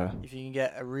 Yeah, okay. If you can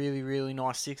get a really, really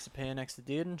nice 6 to pair next to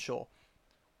Dearden, sure.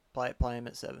 Play him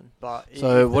at 7. But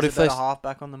So if what there's if a they better half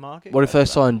back on the market? What if go they for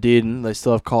that. sign Dearden? They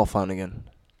still have Kyle Flanagan.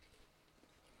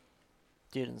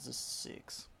 Dearden's the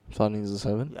 6. Flanagan's the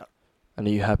 7? Yep. And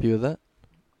are you happy with that?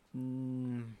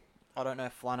 I don't know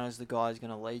if Flano's the guy who's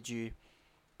going to lead you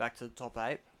back to the top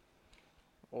 8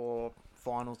 or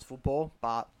finals football,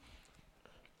 but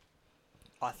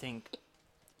I think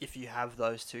if you have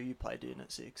those two, you play Dearden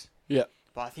at 6. Yeah.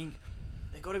 But I think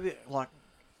they've got to be, like,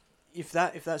 if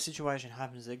that situation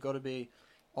happens, they've got to be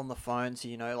on the phone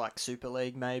to, like Super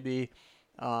League maybe,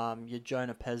 your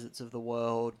Jonah Pezzets of the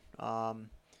world,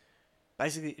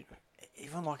 basically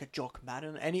even like a Jock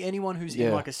Madden, anyone who's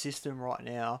in like a system right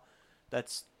now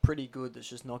that's pretty good that's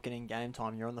just not getting game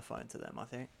time, you're on the phone to them, I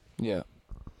think. Yeah.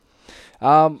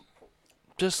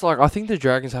 Just like I think the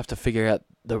Dragons have to figure out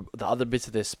the other bits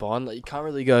of their spine. Like you can't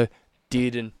really go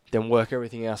Dearden then work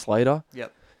everything else later.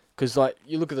 Yep. Because like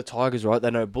you look at the Tigers, right?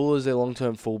 They know Buller's their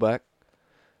long-term fullback.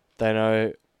 They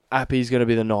know Appy's going to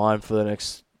be the 9 for the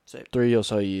next 3 or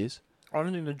so years. I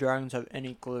don't think the Dragons have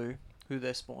any clue who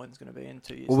their spine's going to be in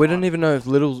 2 years. Well, we don't even know if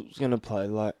Little's going to play.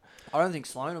 Like, I don't think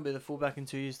Sloan will be the fullback in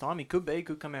 2 years' time. He could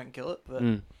come out and kill it, but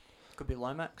could be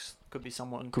Lomax, could be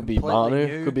someone, could be completely Manu,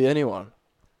 new. could be anyone.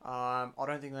 I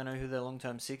don't think they know who their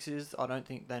long-term 6 is. I don't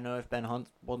think they know if Ben Hunt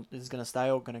is going to stay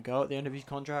or going to go at the end of his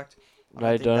contract.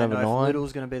 They don't have a 9. If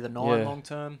Little's going to be the 9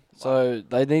 long-term. So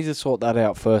they need to sort that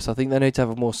out first. I think they need to have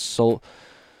a more solid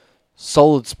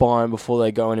spine before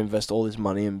they go and invest all this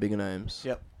money in bigger names.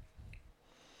 Yep.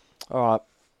 All right.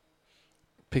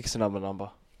 Pick us another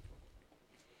number.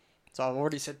 So I've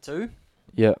already said 2.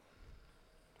 Yeah.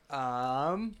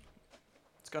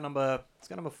 Let's go number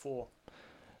 4.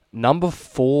 Number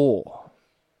 4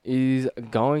 is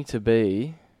going to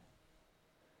be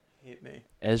Hit me.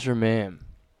 Ezra Mam.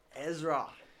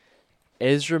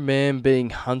 Ezra Mam being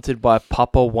hunted by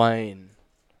Papa Wayne.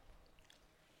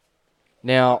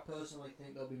 Now, I personally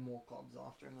think there'll be more clubs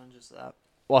after him than just that.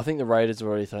 well, I think the Raiders have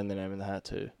already thrown their name in the hat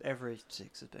too. Every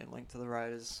 6 has been linked to the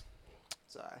Raiders.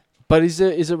 So, But is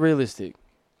it realistic?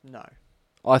 no.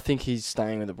 I think he's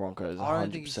staying with the Broncos 100%. I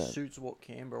don't think he suits what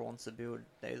Canberra wants to build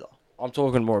either. I'm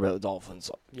talking more about the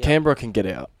Dolphins. Yeah. Canberra can get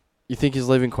out. You think he's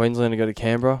leaving Queensland to go to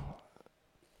Canberra?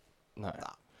 No.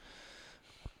 Nah.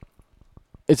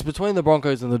 It's between the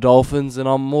Broncos and the Dolphins, and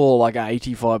I'm more like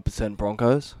 85%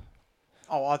 Broncos.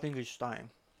 Oh, I think he's staying.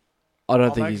 I don't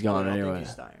I'll think make he's it clear, going I think anywhere.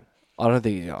 he's staying. I don't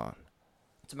think he's going.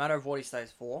 It's a matter of what he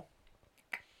stays for.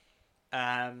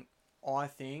 I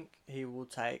think he will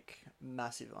take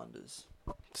massive unders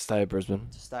Stay at Brisbane.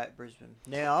 to stay at Brisbane.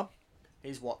 Now,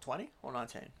 he's what, 20 or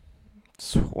 19?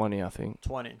 20, I think.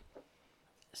 20.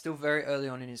 Still very early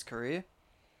on in his career.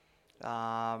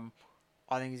 I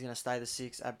think he's going to stay the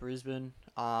 6 at Brisbane.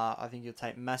 I think he'll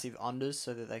take massive unders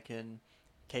so that they can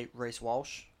keep Reece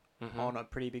Walsh on a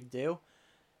pretty big deal.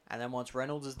 And then once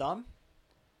Reynolds is done,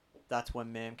 that's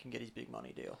when Mam can get his big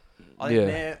money deal. I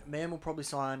think Mam will probably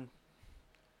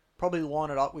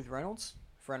line it up with Reynolds.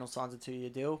 If Reynolds signs a 2-year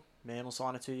deal, Mam will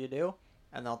sign a 2-year deal,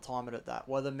 and they'll time it at that.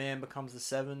 Whether Mam becomes the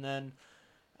 7 then,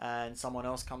 and someone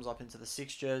else comes up into the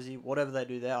 6 jersey, whatever they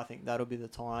do there, I think that'll be the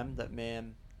time that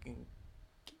Mam can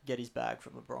get his bag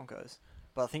from the Broncos.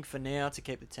 But I think for now, to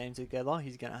keep the team together,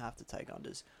 he's going to have to take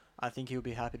unders. I think he'll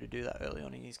be happy to do that early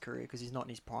on in his career because he's not in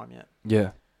his prime yet.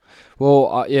 Yeah.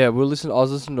 Well, yeah, I was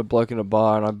listening to Bloke in a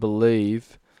Bar, and I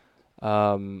believe,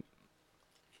 I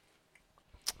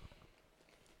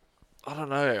don't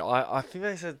know. I think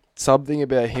they said something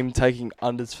about him taking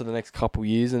unders for the next couple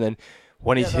years, and then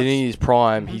when Yeah, he's hitting his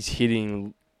prime, Mhm. he's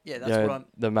hitting Yeah, that's what I'm.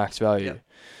 the max value. Yep.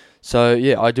 So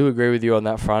yeah, I do agree with you on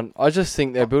that front. I just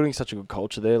think they're building such a good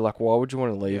culture there. Like, why would you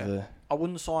want to leave Yeah. there? I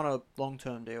wouldn't sign a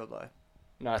long-term deal though.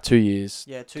 Nah, 2 years.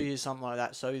 Yeah, 2 years, something like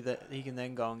that, so that he can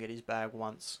then go and get his bag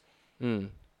once. Mm.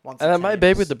 Once. And the it may team be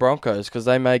is- with the Broncos because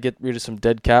they may get rid of some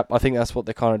dead cap. I think that's what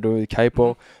they're kind of doing with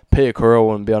Capel. Pia Kura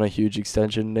wouldn't be on a huge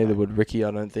extension. Neither No. would Ricky, I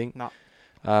don't think. No.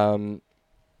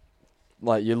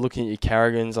 Like you're looking at your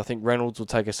Carrigans. I think Reynolds will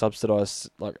take a subsidised,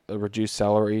 like a reduced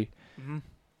salary. Mm-hmm.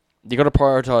 You got to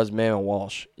prioritise Mam and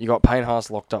Walsh. You got Payne Haas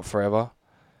locked up forever.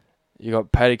 You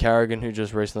got Paddy Carrigan who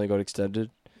just recently got extended.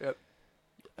 Yep.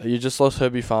 You just lost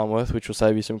Herbie Farnworth, which will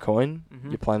save you some coin. Mhm.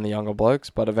 You're playing the younger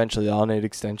blokes, but eventually they'll need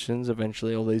extensions.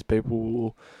 Eventually all these people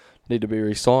will need to be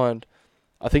re-signed.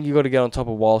 I think you got to get on top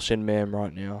of Walsh and Mam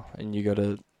right now, and you got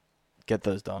to get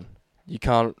those done. You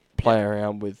can't play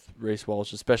around with Reece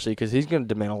Walsh, especially because he's going to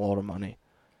demand a lot of money.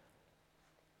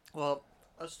 Well,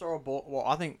 let's throw a ball. Well,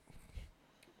 I think.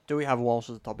 Do we have Walsh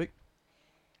as a topic?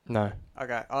 No,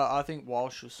 Okay, I think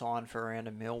Walsh was signed for around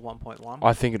 $1 million, 1.1.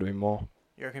 I think it'll be more.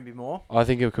 You reckon it'd be more? I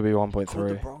think it could be Could the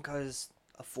 1.3. Broncos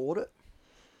afford it?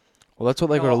 Well, that's what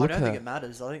they got to I look don't think at. it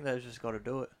matters. I think they've just got to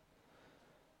do it.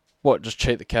 What? Just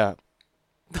cheat the cap?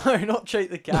 No, not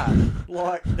cheat the cap.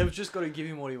 Like they've just got to give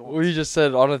him what he wants. Well, you just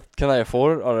said, can they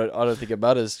afford it? I don't think it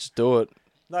matters. Just do it.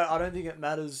 No, I don't think it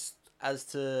matters as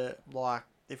to like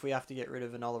if we have to get rid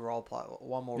of another role player,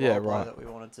 one more Yeah, role player right. that we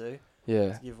wanted to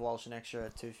Yeah. give Walsh an extra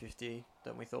 250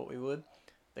 than we thought we would.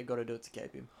 They got to do it to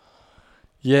keep him.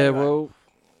 Yeah, Anyway, well,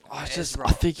 I Ezra.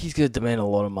 think he's going to demand a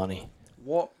lot of money.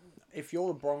 What if you're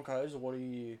the Broncos? What are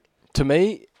you? To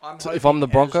me, I'm if I'm the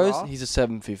hoping Broncos, Ezra- he's a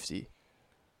 750.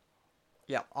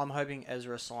 Yeah, I'm hoping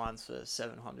Ezra signs for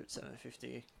 700,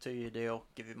 750, 2-year deal.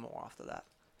 Give him more after that.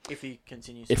 If he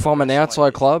continues. If to I'm an progress the way outside he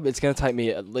is. club, it's going to take me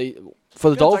at least for the It's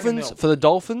gonna take a Dolphins. mil. For the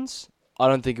Dolphins, I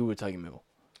don't think it would take a mil.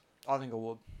 I think I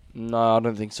would. No, I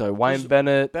don't think so. Wayne Just-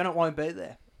 Bennett. Bennett won't be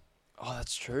there. Oh,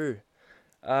 that's true.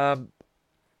 I think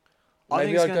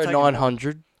Maybe it's I'd gonna go take a mil.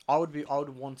 900. I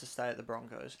would want to stay at the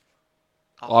Broncos.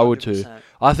 I would too. 100%.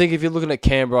 I think if you're looking at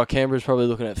Canberra's probably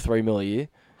looking at 3 mil a year.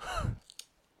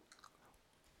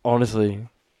 Honestly.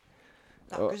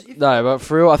 No, 'cause if- No, but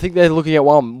for real, I think they're looking at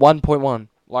 1.1.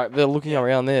 Like they're looking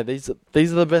around there. These are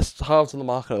the best halves on the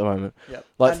market at the moment. Yep.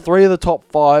 Like And- 3 of the top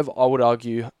 5, I would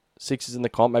argue, 6 is in the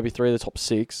comp. Maybe 3 of the top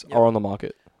 6 Yep. are on the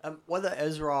market. Whether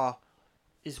Ezra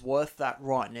is worth that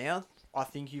right now, I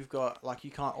think you've got like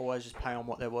you can't always just pay on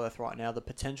what they're worth right now. The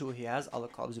potential he has, other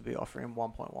clubs would be offering him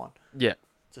 1.1 Yeah.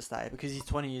 to stay because he's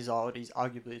 20 years old. He's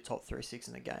arguably a top 3-6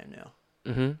 in the game now.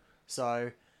 Mhm.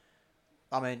 So,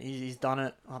 I mean, he's done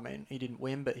it. I mean, he didn't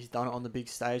win, but he's done it on the big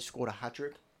stage. Scored a hat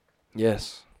trick.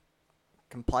 Yes.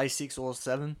 Can play 6 or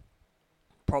 7.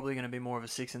 Probably going to be more of a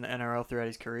 6 in the NRL throughout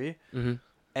his career. Mhm.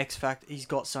 X Factor, he's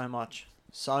got so much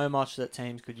that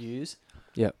teams could use.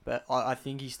 Yep. But I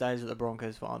think he stays at the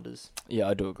Broncos for unders. Yeah,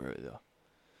 I do agree with you.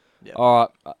 Yep. All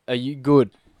right, are you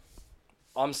good?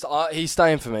 He's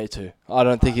staying for me too. I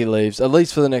don't think he leaves, at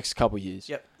least for the next couple of years.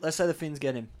 Yep. Let's say the Finns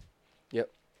get him. Yep.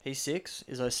 He's 6.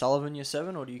 Is O'Sullivan your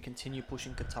 7, or do you continue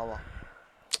pushing Katoa?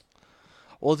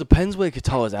 Well, it depends where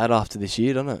Katoa's at after this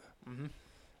year, doesn't it?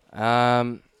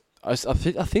 Mm-hmm. I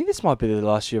think this might be the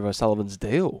last year of O'Sullivan's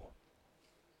deal.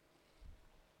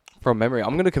 From memory,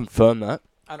 I'm going to confirm that.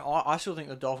 And I still think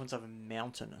the Dolphins have a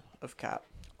mountain of cap.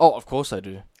 Oh, of course they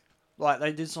do. Like,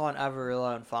 they did sign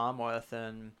Avarillo and Farmworth,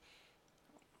 and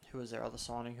who was their other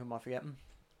signing? Who am I forgetting?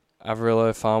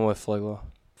 Averillo, Farmworth, Flegler.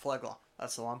 Flegler.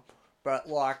 That's the one. But,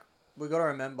 like, we got to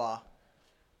remember,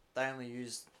 they only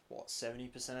used,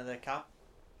 70% of their cap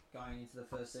going into the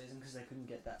first season because they couldn't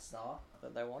get that star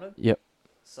that they wanted. Yep.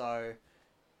 So,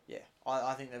 yeah,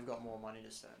 I think they've got more money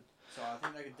to spend. So I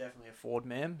think they could definitely afford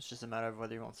Mam. It's just a matter of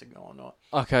whether he wants to go or not.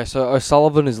 Okay, so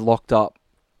O'Sullivan is locked up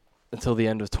until the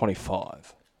end of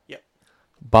 25. Yep.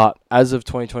 But as of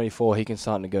 2024, he can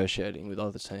start negotiating with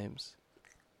other teams.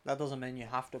 That doesn't mean you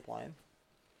have to play him.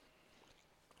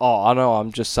 Oh, I know.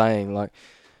 I'm just saying, like,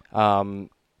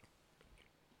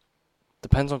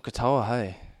 depends on Katoa,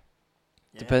 hey.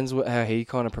 Yeah. Depends how he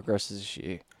kind of progresses this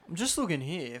year. I'm just looking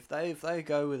here. If they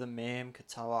go with a Mam,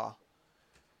 Katoa,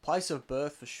 place of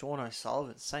birth for Sean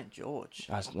O'Sullivan, St. George.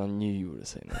 I knew you would have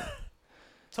seen that.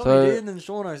 Tommy So, Dearden and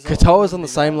Sean O'Sullivan. Katoa's wouldn't on the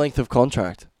be same bad. length of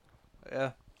contract.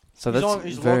 Yeah. So he's that's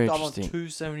he's very locked up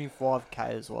interesting. on 275k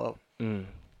as well. Mm,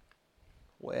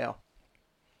 Wow.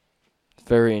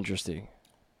 very interesting.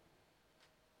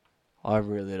 I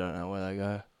really don't know where they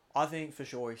go. I think for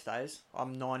sure he stays.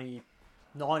 I'm 90%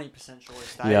 sure he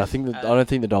stays. Yeah, I don't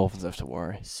think the Dolphins have to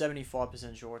worry.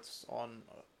 75% sure it's going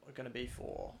to be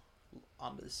for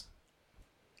unders.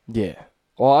 Yeah.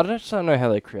 Well, I just don't know how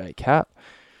they create cap.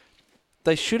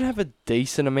 They should have a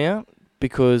decent amount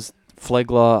because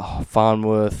Flegler,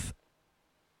 Farnworth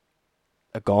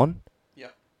are gone.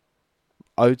 Yep.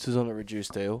 Oates is on a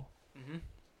reduced deal. Mm-hmm.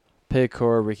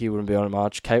 Piacora, Ricky wouldn't be on it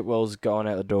much. Kate Wells going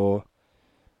out the door.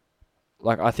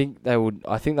 Like, I think they'll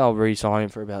re-sign him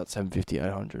for about 750,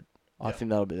 800. I Yep. think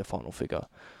that'll be the final figure.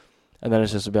 And then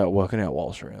it's just about working out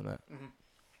Walsh around that.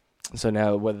 Mm-hmm. So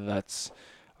now whether that's,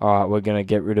 all right, we're going to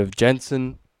get rid of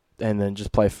Jensen and then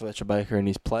just play Fletcher Baker in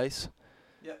his place.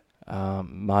 Yep.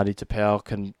 Marty Tapau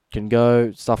can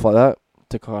go, stuff like that,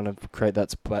 to kind of create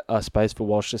that space for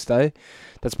Walsh to stay.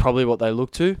 That's probably what they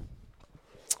look to.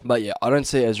 But yeah, I don't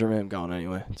see Ezra Mam going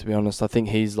anywhere, to be honest. I think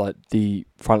he's like the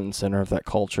front and centre of that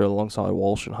culture alongside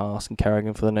Walsh and Haas and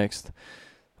Carrigan for the next,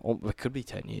 it could be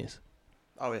 10 years.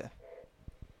 Oh, yeah.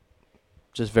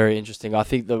 Just very interesting. I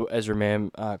think the Ezra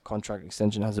Mam contract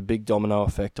extension has a big domino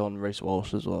effect on Reece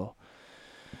Walsh as well.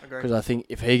 Agree. Because I think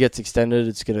if he gets extended,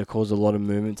 it's going to cause a lot of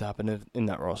movement to happen in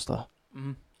that roster.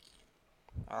 Mm-hmm.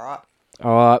 All right.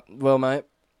 All right. Well, mate,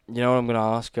 you know what I'm going to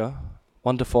ask you?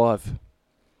 1 to 5.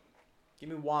 Give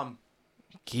me 1.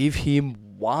 Give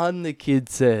him 1, the kid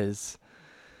says.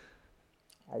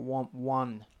 I want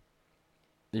 1.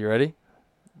 You ready?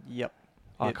 Yep.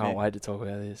 I Hit can't me. wait to talk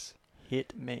about this.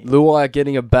 Hit me. Luai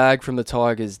getting a bag from the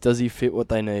Tigers. Does he fit what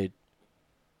they need?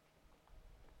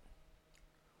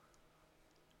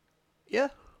 Yeah.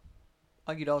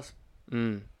 I think he does.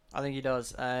 Mm. I think he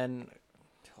does. And,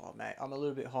 mate, I'm a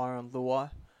little bit higher on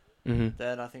Luai Mm-hmm.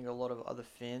 than I think a lot of other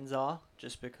fans are,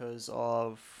 just because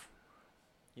of,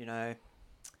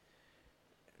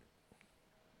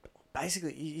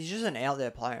 basically, he's just an out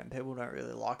there player, and people don't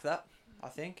really like that, I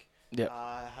think. Yep.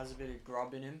 Has a bit of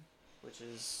grub in him, which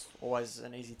is always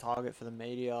an easy target for the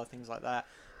media, things like that.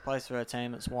 Plays for a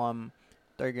team that's won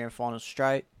 3 grand finals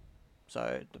straight,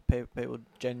 so the people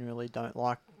genuinely don't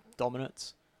like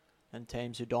dominance and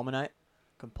teams who dominate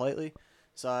completely.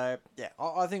 So, yeah,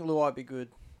 I think Luai would be good.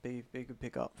 Be a good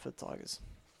pickup for the Tigers.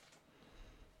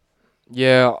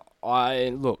 Yeah,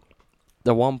 look,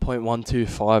 the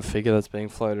 1.125 figure that's being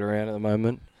floated around at the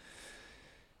moment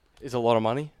is a lot of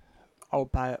money, I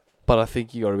would pay it. but I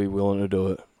think you got to be willing to do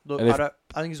it. Look, And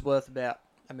I think it's worth about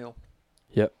 $1 million.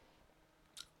 Yep.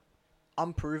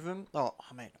 Unproven. Oh,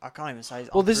 I mean, I can't even say.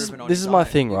 Well, this is my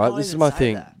thing, right? This is my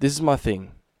thing. This is my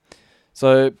thing.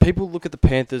 So people look at the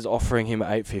Panthers offering him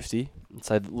 850 and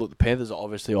say, look, the Panthers are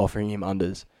obviously offering him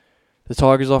unders. The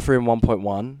Tigers offer him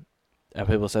 1.1, and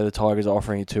people say the Tigers are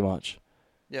offering him too much.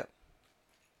 Yep.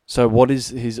 So what is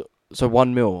his? So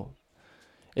 1 mil.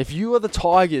 If you are the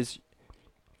Tigers,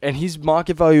 and his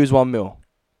market value is 1 mil,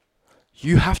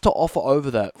 you have to offer over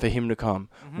that for him to come.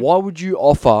 Mm-hmm. Why would you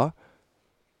offer?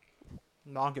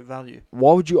 Market value.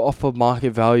 Why would you offer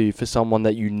market value for someone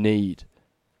that you need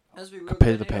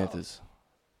compared to the Panthers?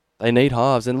 They need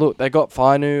halves. And look, they got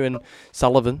Fainu and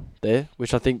Sullivan there,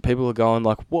 which I think people are going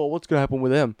like, whoa, what's going to happen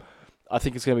with them? I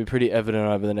think it's going to be pretty evident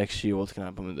over the next year what's going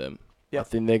to happen with them. Yep. I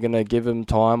think they're going to give them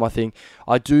time.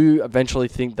 I do eventually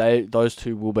think those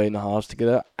two will be in the halves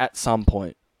together at some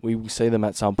point. We will see them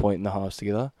at some point in the halves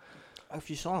together. If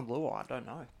you sign Luai, I don't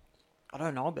know. I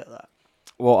don't know about that.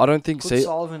 Well, I don't think... Could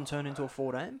Sullivan turn into a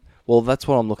 14? Well, that's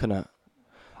what I'm looking at.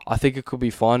 I think it could be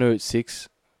Fainu at 6,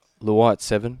 Luai at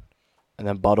 7, and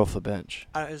then Bud off the bench.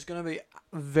 It's going to be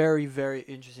very, very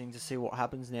interesting to see what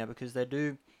happens now, because they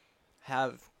do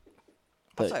have,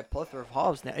 I'd say, a plethora of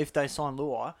halves now if they sign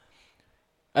Luai.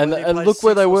 And Whether he plays look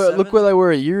where 6 they or were. 7. Look where they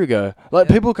were a year ago. Like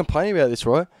Yeah. people complaining about this,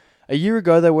 right? A year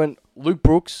ago they went Luke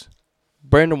Brooks,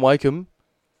 Brandon Wakeham,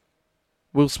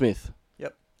 Will Smith.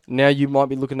 Yep. Now you might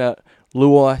be looking at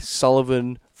Luai,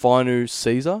 Sullivan, Fainu,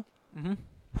 Caesar. Mm-hmm.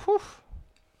 Whew.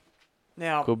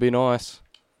 Now, Could be nice.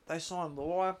 they sign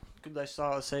Luai. Could they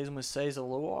start the season with Caesar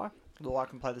Luai? Luai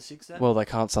can play the 6 then? Well, they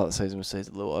can't start the season with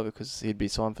Caesar Luai because he'd be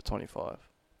signed for 25.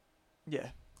 Yeah.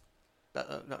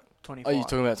 No, 25. Oh, you're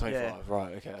talking about 25, Yeah.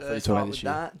 right? Okay, I Do thought you they were start talking about with this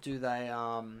year. that? Do they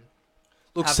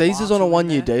Look, have Caesar's on a Latu in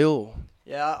 1-year there? deal.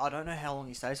 Yeah, I don't know how long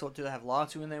he stays. So do they have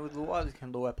Latu in there with Luai?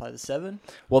 Can Luai play the 7?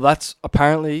 Well, that's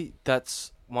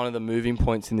one of the moving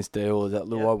points in this deal is that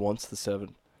Luai Yeah. wants the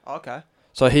 7. Okay.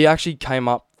 So he actually came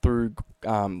up through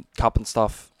Cup and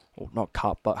stuff, well, not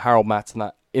Cup, but Harold Matts and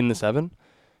that in the 7.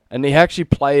 And he actually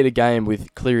played a game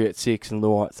with Cleary at 6 and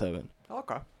Luai at 7.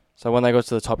 Okay. So when they got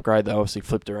to the top grade, they obviously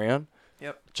flipped around.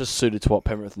 Yep. Just suited to what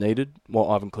Penrith needed, what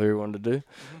Ivan Cleary wanted to do.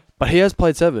 Mm-hmm. But he has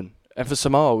played 7. And for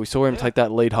Samoa, we saw him Yeah. take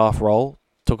that lead half role,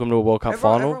 took him to a World Cup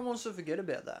final. Everyone wants to forget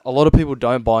about that. A lot of people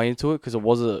don't buy into it because it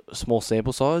was a small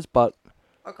sample size, but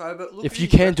Okay, but look if at you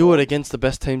his can do it record. against the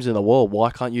best teams in the world, why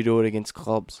can't you do it against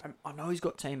clubs? I know he's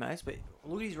got teammates, but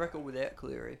look at his record without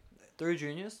Cleary. Through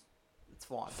juniors, it's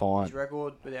fine. Fine. His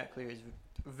record without Cleary is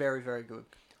very, very good.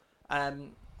 I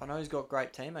know he's got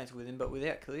great teammates with him, but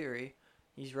without Cleary,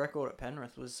 his record at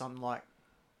Penrith was something like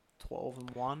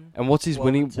 12-1. And what's his 12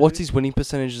 winning? and 2. What's his winning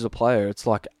percentage as a player? It's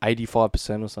like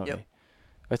 85% or something. Yep.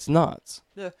 It's nuts.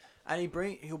 And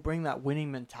he'll bring that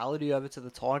winning mentality over to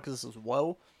the Tigers as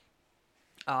well.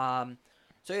 So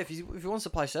if he wants to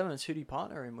play 7, it's who do you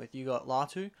partner him with? You got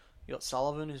Latu, you got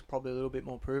Sullivan, who's probably a little bit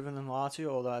more proven than Latu,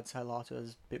 although I'd say Latu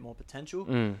has a bit more potential.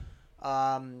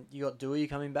 You got Dewey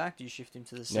coming back. Do you shift him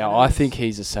to the centre? Now, I think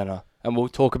he's a centre. And we'll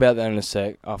talk about that in a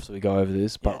sec after we go over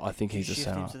this, but I think do you he's a shift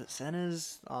him centre. to the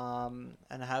centres and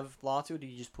have Latu, or do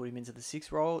you just put him into the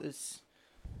 6th role? It's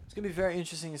going to be very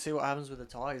interesting to see what happens with the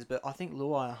Tigers, but I think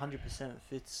Luai 100%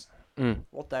 fits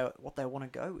what they want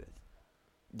to go with.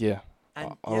 Yeah.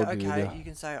 And I would agree with okay, you. you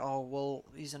can say, oh, well,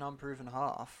 he's an unproven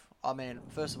half. I mean,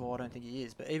 first of all, I don't think he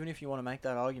is. But even if you want to make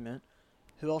that argument,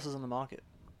 who else is on the market?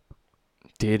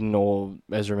 Dearden or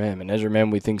Ezra Mam. And Ezra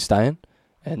Mam we think staying.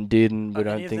 And Dearden we Are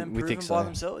don't any of think them we proven think by so.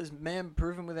 themselves? Is Mann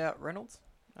proven without Reynolds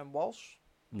and Walsh?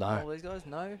 No. All these guys?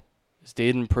 No. Is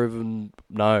Dearden proven?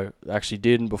 No. Actually,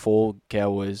 Dearden before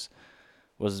Cowboys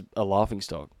was a laughing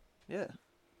stock. Yeah.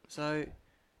 So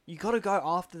you got to go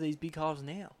after these big halves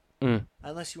now.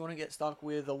 Unless you want to get stuck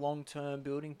with a long-term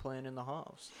building plan in the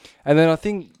halves. And then I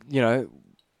think,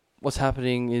 what's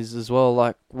happening is as well,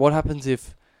 like, what happens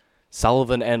if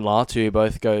Sullivan and Latu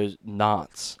both go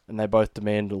nuts and they both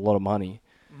demand a lot of money?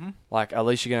 Mm-hmm. Like, at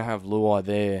least you're going to have Luai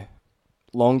there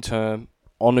long term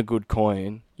on a good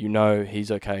coin. You know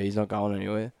he's okay. He's not going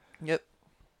anywhere. Yep.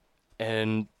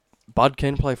 And Bud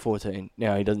can play 14.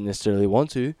 Now, he doesn't necessarily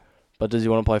want to, but does he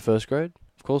want to play first grade?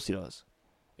 Of course he does.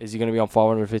 Is he going to be on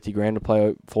 $550,000 to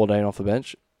play 14 off the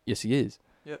bench? Yes, he is.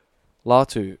 Yep.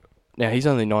 Latu, now he's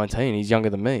only 19. He's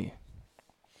younger than me.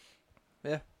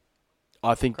 Yeah.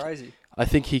 I think Crazy.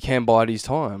 he can bide his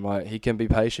time. Like, he can be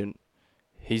patient.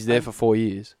 He's there And for 4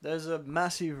 years. There's a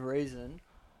massive reason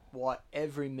why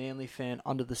every Manly fan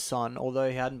under the sun, although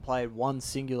he hadn't played one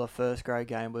singular first grade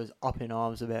game, was up in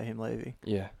arms about him leaving.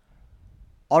 Yeah.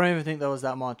 I don't even think there was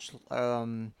that much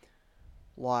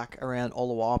around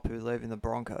Oluwapu leaving the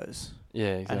Broncos.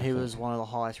 Yeah, exactly. And he was one of the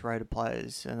highest rated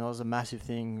players, and that was a massive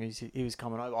thing. He was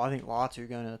coming over. I think Latu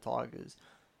going to the Tigers,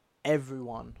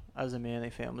 everyone as a Manly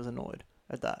fan was annoyed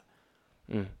at that.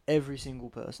 Every single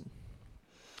person.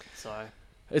 So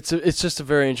It's just a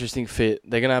very interesting fit.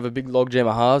 They're going to have a big logjam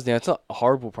of halves. Now, it's not a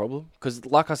horrible problem because,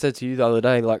 like I said to you the other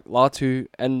day, like Latu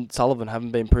and Sullivan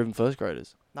haven't been proven first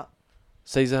graders. No.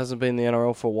 Caesar hasn't been in the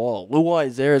NRL for a while. Luai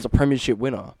is there as a premiership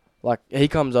winner. Like, he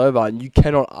comes over and you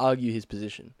cannot argue his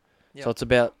position. Yep.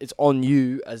 So it's on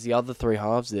you as the other 3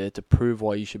 halves there to prove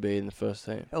why you should be in the first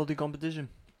team. healthy competition.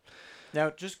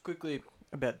 Now, just quickly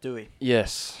about Dewey.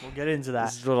 Yes. We'll get into that.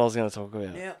 This is what I was going to talk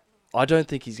about. Now, I don't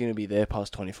think he's going to be there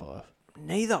past 25.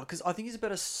 neither, because I think he's a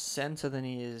better centre than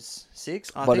he is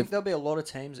 6. I But think if- there'll be a lot of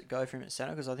teams that go for him at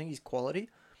centre because I think he's quality.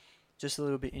 Just a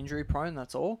little bit injury prone,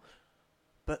 that's all.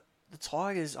 But the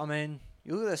Tigers, I mean,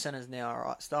 you look at their centres now,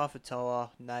 right? Stafford,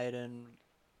 Toa, Naden,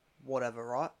 whatever,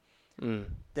 right?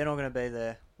 They're not going to be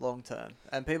there long term.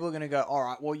 And people are going to go, all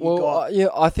right, well,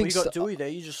 I think you got Dewey there,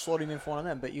 you just slot him in for one of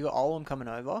them. But you got Olam coming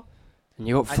over, and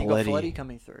you got and you got Fletty. Fletty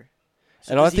coming through.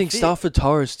 So And I does he think fit? Stafford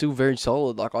Toa is still very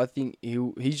solid. Like, I think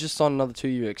he's just signed another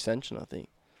 2-year extension, I think.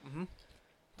 Mm-hmm.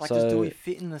 Like, So- does Dewey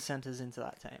fit in the centres into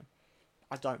that team?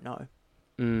 I don't know.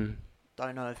 Mm.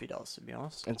 Don't know if he does, to be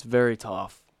honest. It's very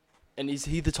tough. And is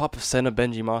he the type of centre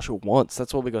Benji Marshall wants?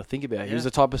 That's what we got to think about. He was Yeah.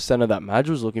 the type of centre that Madge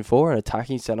was looking for, an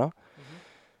attacking centre.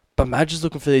 But Madge is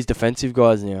looking for these defensive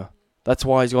guys now. That's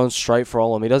why he's gone straight for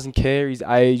Olam. He doesn't care his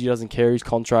age. He doesn't care his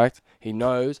contract. He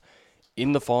knows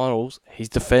in the finals he's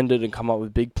defended and come up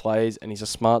with big plays, and he's a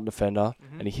smart defender,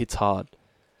 and he hits hard.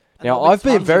 And Now, there'll be I've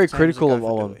been tons of very teams that critical go of for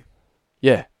Olam. Dewey.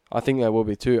 Yeah, I think they will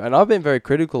be too. And I've been very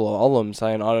critical of Olam,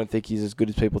 saying I don't think he's as good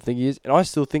as people think he is. And I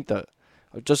still think that.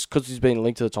 Just because he's been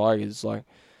linked to the Tigers.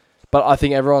 But I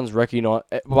think everyone's recognised.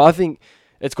 Well, I think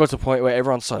it's got to a point where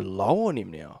everyone's so low on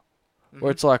him now.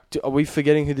 Where it's like, are we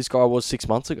forgetting who this guy was 6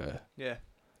 months ago? Yeah.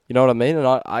 You know what I mean?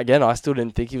 And I still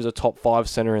didn't think he was a top 5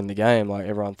 centre in the game like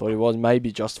everyone thought he was.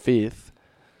 Maybe just 5th.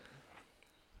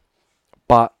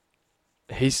 But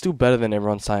he's still better than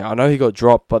everyone's saying. I know he got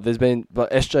dropped, but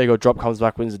SJ got dropped, comes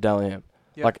back, wins the Dally M.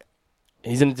 Yep. Like,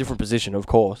 he's in a different position, of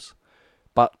course.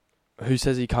 But who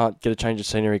says he can't get a change of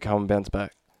scenery, come and bounce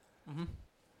back? Mm-hmm.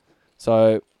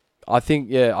 So I think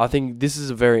this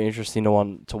is a very interesting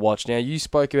one to watch. Now, you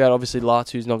spoke about, obviously,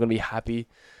 Latu's not going to be happy.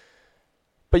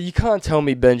 But you can't tell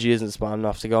me Benji isn't smart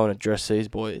enough to go and address these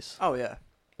boys Oh, yeah.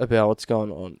 about what's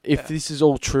going on. If Yeah. this is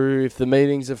all true, if the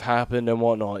meetings have happened and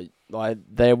whatnot, like,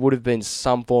 there would have been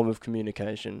some form of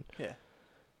communication. Yeah.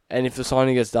 And if the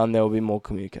signing gets done, there will be more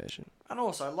communication. And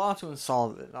also, Latu and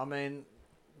Sullivan, I mean,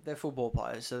 they're football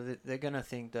players, so they're going to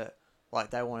think that, like,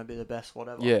 they want to be the best,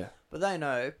 whatever. Yeah. But they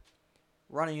know,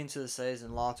 running into the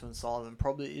season, Latu and Sullivan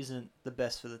probably isn't the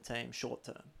best for the team short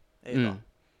term either. Mm.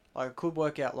 Like, it could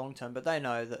work out long term, but they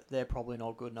know that they're probably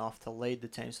not good enough to lead the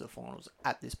teams to the finals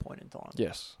at this point in time.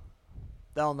 Yes.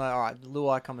 They'll know, all right,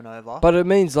 Luai coming over. But it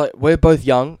means, like, we're both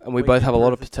young and we We both can have a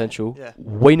lot of prove it. potential. Yeah.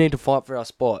 We need to fight for our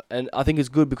spot. And I think it's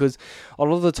good because a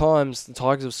lot of the times the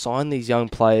Tigers have signed these young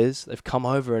players. They've come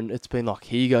over and it's been like,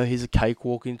 here you go, here's a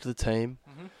cakewalk into the team.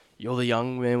 Mm-hmm. You're the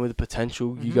young man with the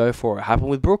potential. You Mhm. go for it. Happened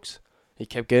with Brooks. He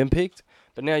kept getting picked.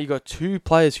 But now you got two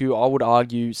players who I would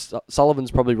argue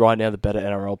Sullivan's probably right now the better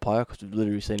NRL player because we've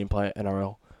literally seen him play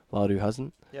NRL. Ladu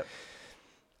hasn't. Yep.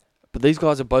 But these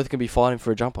guys are both going to be fighting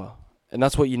for a jumper. And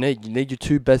that's what you need. You need your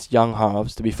two best young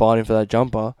halves to be fighting for that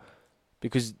jumper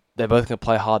because they're both going to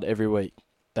play hard every week.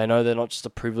 They know they're not just a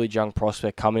privileged young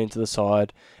prospect coming into the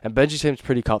side. And Benji seems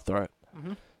pretty cutthroat.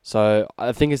 Mm-hmm. So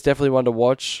I think it's definitely one to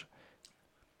watch.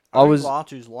 I was- think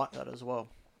Latu's like that as well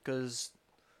because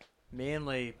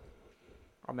Manly,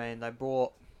 I mean, they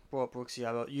brought Brooksy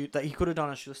over. He could have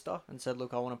done a Schuster and said,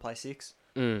 look, I want to play 6.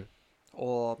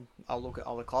 Or I'll look at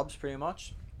other clubs pretty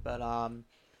much. But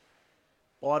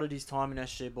bided his time in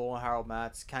SG Ball and Harold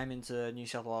Matts, came into New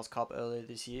South Wales Cup earlier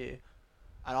this year.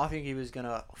 And I think he was going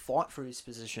to fight for his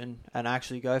position and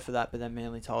actually go for that. But then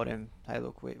Manly told him, hey,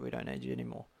 look, we don't need you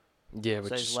anymore. Yeah, So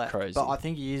which he's is left. crazy. But I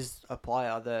think he is a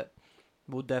player that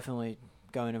will definitely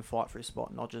go in and fight for his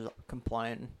spot, not just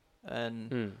complain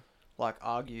and like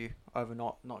argue over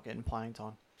not getting playing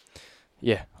time.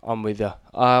 Yeah, I'm with you.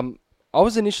 I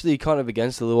was initially kind of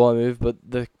against the Luai move, but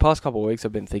the past couple of weeks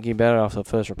I've been thinking about it after the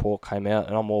first report came out,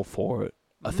 and I'm all for it.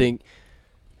 Mhm.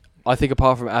 I think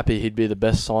apart from Appy, he'd be the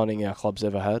best signing our club's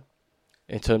ever had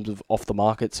in terms of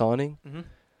off-the-market signing. Mm-hmm.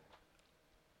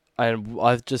 And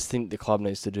I just think the club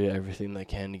needs to do everything they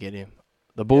can to get him.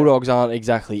 The Bulldogs aren't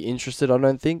exactly interested, I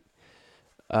don't think.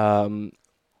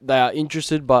 They are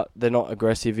interested, but they're not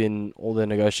aggressive in all their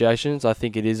negotiations. I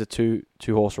think it is a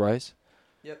two-horse race.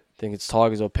 Yep. I think it's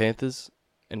Tigers or Panthers.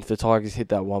 And if the Tigers hit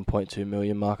that 1.2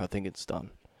 million mark, I think it's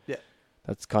done. Yeah.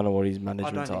 That's kind of what his I don't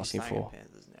management's think asking he's staying for. at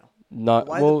Panthers now. No,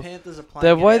 The way well, the Panthers are the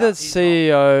playing way it that out, he's not.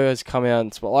 CEO has come out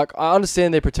and like, I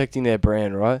understand they're protecting their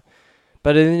brand, right?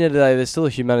 But at the end of the day, there's still a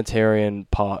humanitarian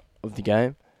part of the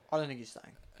game. I don't think he's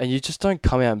staying. And you just don't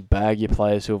come out and bag your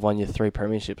players who have won your 3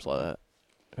 premierships like that.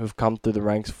 Who've come through the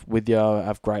ranks with you,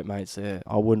 have great mates there.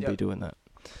 I wouldn't be Yep. doing that.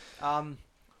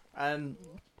 And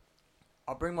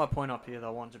I'll bring my point up here that I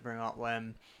wanted to bring up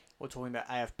when we're talking about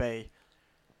AFB.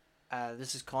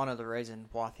 This is kind of the reason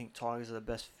why I think Tigers are the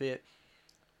best fit.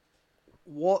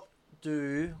 What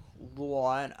do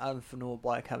Luai and Adam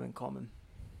Fanua-Blake have in common?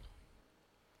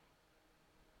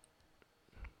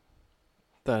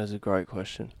 That is a great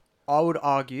question. I would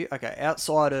argue, okay,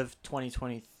 outside of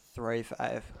 2023 for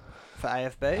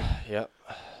AFB, Yep.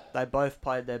 they both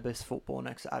played their best football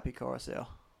next to Api Coruscant.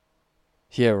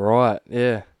 Yeah, right.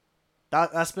 Yeah.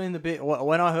 That's been the bit.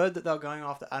 When I heard that they were going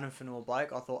after Adam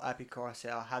Fanua-Blake, I thought Api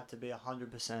Coruscant had to be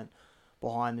 100%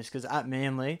 behind this because at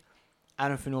Manly,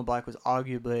 Adam Fanua-Blake was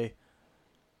arguably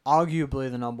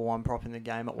the number one prop in the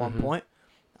game at one Mhm. point.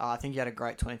 I think he had a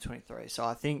great 2023, so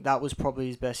I think that was probably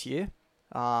his best year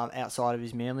outside of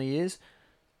his Manly years.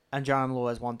 And Jerome Law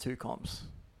has won 2 comps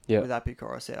Yep. with Api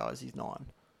Coruscant as his 9,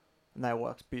 and they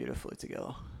worked beautifully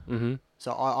together. Mm-hmm.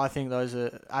 So I think those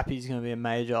are Appy's going to be a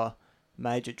major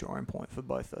drawing point for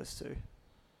both those two.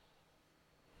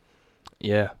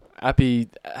 Yeah. Appy,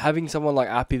 having someone like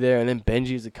Appy there and then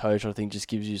Benji as a coach, I think just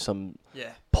gives you some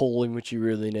Yeah. pull in which you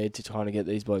really need to kind of get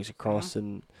these blokes across.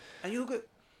 And you look at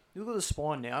the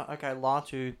spine now. Okay,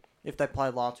 Latu, if they play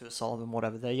Latu or Sullivan,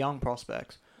 whatever, they're young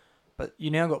prospects. But you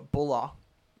now got Buller,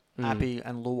 And Appy,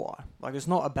 and Luai. Like, it's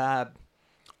not a bad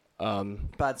spine.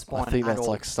 I think at that's all.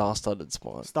 like star-studded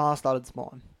spine. Star-studded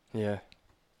spine. Yeah.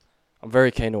 I'm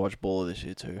very keen to watch Baller this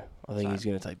year too. I think Same. he's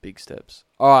going to take big steps.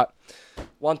 All right.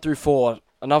 1 through 4.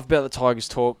 Enough about the Tigers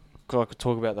talk, because I could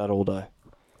talk about that all day.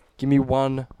 Give me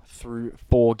 1 through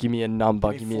 4. Give me a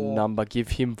number. Give Give me me a 4. number. Give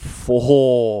him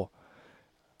 4.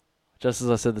 Just as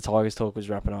I said, the Tigers talk was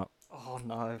wrapping up. Oh,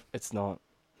 no. It's not.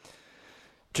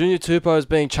 Junior Tupou is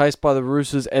being chased by the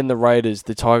Roosters and the Raiders.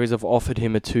 The Tigers have offered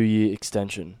him a 2-year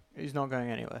extension. He's not going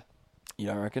anywhere. You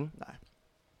don't reckon? No.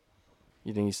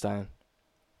 You think he's staying?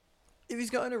 If he's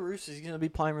going to Roosters, he's going to be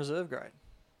playing reserve grade.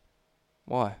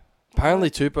 Why? Apparently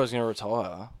Tupou's going to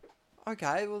retire.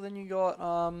 Okay, well then you got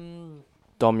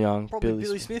Dom Young, probably Billy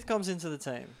Billy Smith. Smith comes into the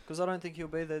team because I don't think he'll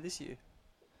be there this year.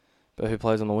 But who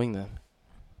plays on the wing then?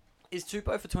 Is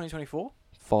Tupou for 2024?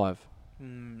 5. So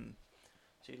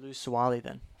you lose Suwali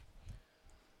then.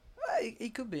 He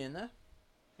could be in there.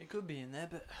 He could be in there,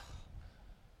 but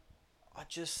I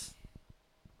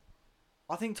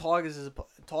think Tigers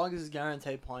is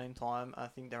guaranteed playing time. I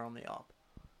think they're on the up.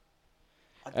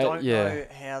 I don't know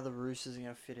how the Roosters are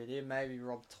going to fit it in. Maybe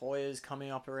Rob Toyer's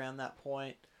coming up around that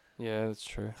point. Yeah, that's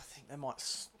true. I think they might.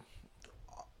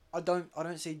 I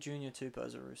don't see Junior Tupou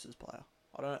as a Roosters player.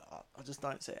 I just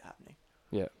don't see it happening.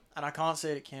 Yeah. And I can't see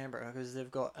it at Canberra because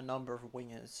they've got a number of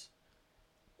wingers,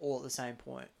 all at the same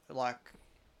point. Like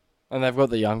And they've got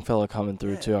the young fella coming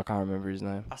through too. I can't remember his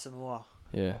name. Asamoah,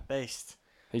 Yeah. beast.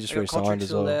 He just They got re-signed Kotrick as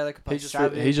still well. there. They could play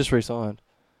Savage. He just re-signed.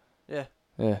 Yeah.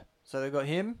 Yeah. So they've got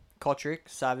him, Kotrick,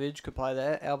 Savage could play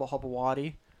there, Albert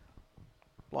Hopewadi.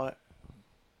 Like,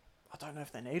 I don't know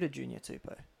if they need a Junior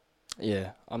Tupou.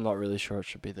 Yeah. I'm not really sure it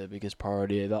should be their biggest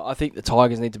priority either. I think the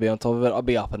Tigers need to be on top of it. I'd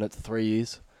be upping it to 3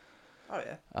 years. Oh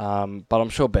yeah. But I'm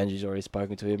sure Benji's already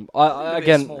spoken to him. It'll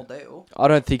be a small deal. I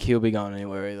don't think he'll be going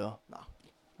anywhere either. No.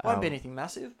 Won't be anything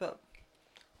massive, but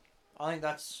I think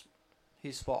that's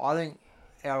his spot. I think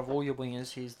out of all your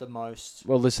wingers, he's the most.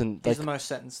 Well, listen, He's the most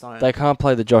set in stone. they can't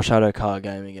play the Josh Adokar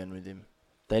game again with him.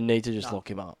 They need to just lock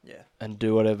him up Yeah. and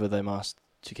do whatever they must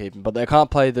to keep him. But they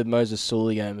can't play the Moses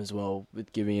Sully game as well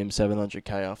with giving him 700k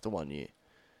after 1 year.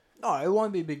 No, it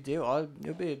won't be a big deal.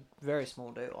 It'll be a very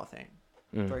small deal, I think.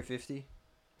 350.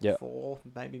 Yeah. 4,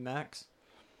 maybe max.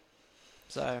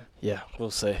 So Yeah, we'll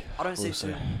see. I don't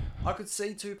see. I could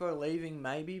see Tupou leaving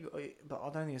maybe, but I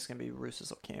don't think it's going to be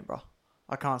Roosters or Canberra.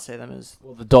 I can't see them as.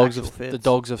 Well, the dogs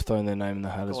have thrown their name in the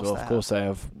hat as well. Of course they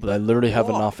have. They literally have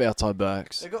enough outside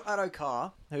backs. They got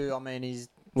Adokar, who I mean he's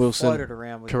Wilson, floated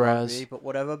around with Karaz, rugby, but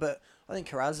whatever. But I think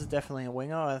Karaz is definitely a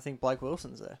winger. I think Blake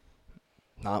Wilson's there.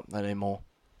 Nah, they need more.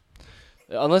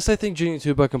 Unless they think Junior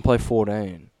Tupou can play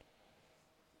 14.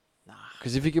 Nah.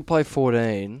 Because if he could play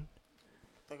 14,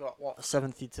 They got what, a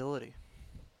 7th utility?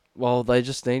 well, they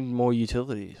just need more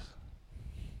utilities.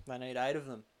 They need 8 of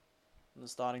them in the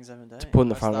starting 17. To put in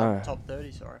the front row. Top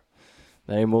 30, sorry.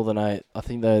 They need more than 8. I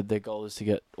think their goal is to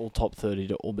get all top 30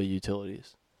 to all be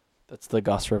utilities. That's the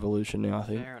Gus revolution now, I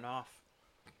think. Fair enough.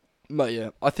 But yeah,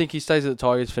 I think he stays at the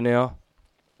Tigers for now.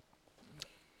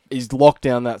 He's locked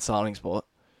down that starting spot.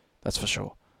 That's for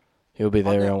sure. He'll be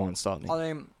there round 1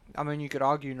 starting. I mean, you could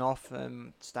argue Noff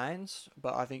and Staines,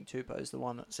 but I think Tupou's the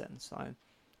one that's set in stone.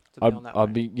 To be on that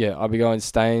I'd be going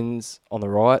Staines on the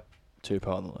right, Tupou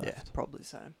on the left. Yeah, probably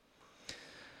same.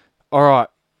 All right.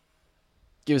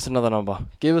 Give us another number.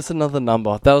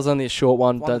 That was only a short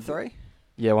one. 1 to 3?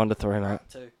 Yeah, 1 to 3, mate.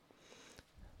 2.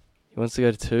 He wants to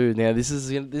go to 2. Now, this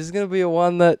is going to be a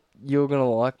one that you're going to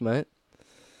like, mate.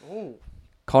 Ooh.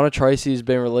 Connor Tracy has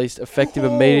been released effective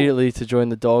immediately to join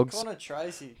the Dogs. Connor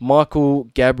Tracy. Michael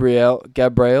Gabriel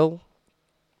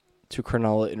to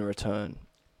Cronulla in return.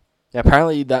 Now,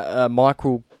 apparently that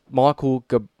Michael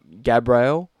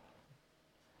Gabriel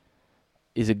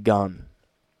is a gun.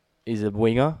 He's a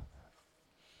winger.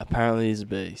 Apparently he's a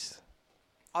beast.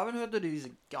 I haven't heard that he's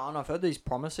a gun. I've heard that he's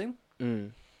promising.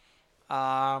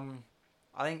 I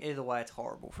think either way it's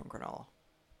horrible from Cronulla.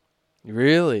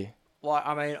 Really? Like,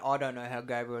 I mean, I don't know how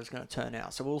Gabriel's going to turn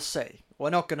out, so we'll see. We're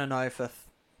not going to know for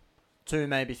 2,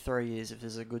 maybe 3 years if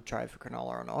there's a good trade for Cronulla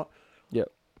or not.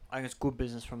 Yep. I think it's good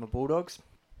business from the Bulldogs.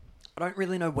 I don't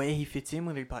really know where he fits in,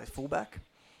 whether he plays fullback,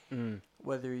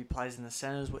 whether he plays in the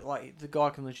centres. Like, the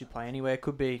guy can literally play anywhere.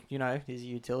 Could be, he's a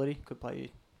utility. Could play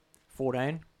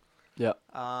 14. Yep.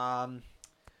 Yeah,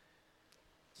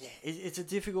 it's a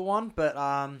difficult one, but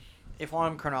if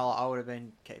I'm Cronulla, I would have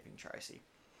been keeping Tracy.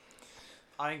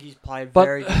 I think he's played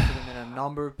very good for them in a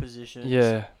number of positions.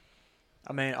 Yeah.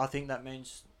 I mean, I think that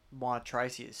means my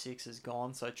Tracy at 6 is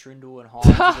gone, so Trindle and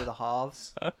Hines are the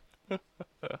halves.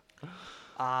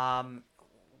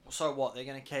 So what? They're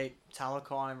going to keep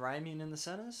Talakai and Ramian in the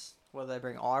centres? Whether they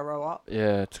bring Iro up?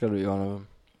 Yeah, it's got to be one of them.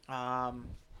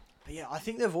 But yeah, I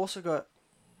think they've also got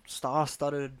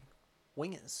star-studded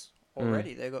wingers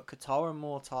already. They've got Katoa and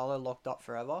Mortalo locked up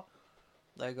forever.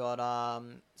 They got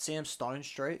Sam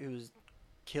Stonestreet, who's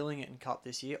killing it in Cup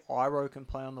this year. Iro can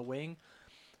play on the wing.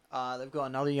 They've got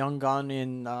another young gun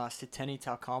in Siteni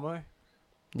Taukamo.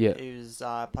 Yeah. He was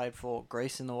played for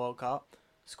Greece in the World Cup.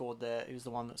 Scored there. He was the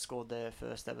one that scored their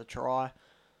first ever try.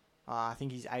 I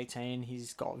think he's 18.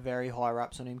 He's got very high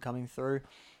raps on him coming through.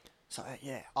 So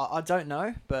yeah, I don't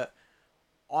know, but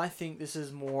I think this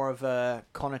is more of a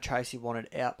Connor Tracy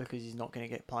wanted out because he's not going to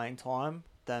get playing time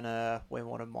than we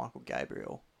wanted Michael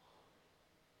Gabriel.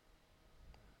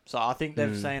 So I think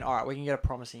they've seen, all right, we can get a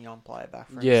promising young player back.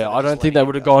 For him, Yeah, so I don't think they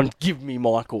would have gone, give me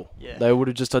Michael. Yeah. They would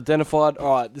have just identified,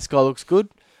 all right, this guy looks good,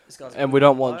 and we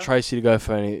don't want Tracy to go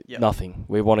for nothing.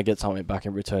 We want to get something back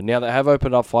in return. Now, they have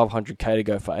opened up $500K to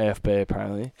go for AFB,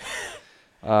 apparently.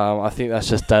 I think that's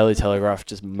just Daily Telegraph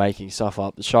just making stuff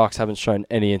up. The Sharks haven't shown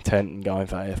any intent in going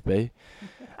for AFB.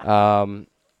 I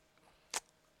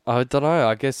don't know,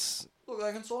 I guess... Look,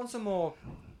 they can sign some more...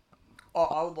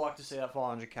 I would like to see that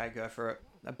 500K go for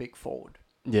a big forward.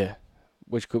 Yeah,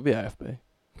 which could be AFB.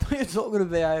 It's not going to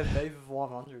be AFB for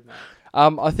 500, mate.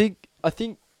 I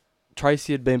think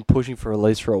Tracy had been pushing for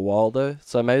release for a while though,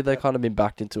 so maybe they kind of been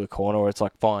backed into a corner where it's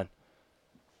like fine.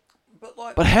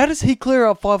 But how does he clear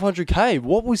up 500K?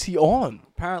 What was he on?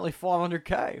 Apparently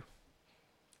 500K.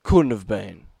 Couldn't have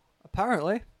been.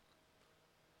 Apparently.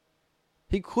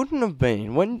 He couldn't have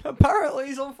been. Apparently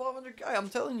he's on 500K. I'm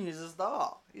telling you, he's a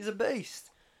star. He's a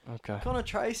beast. Okay. Connor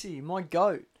Tracy, my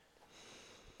goat.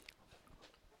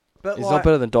 But he's not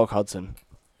better than Doc Hudson.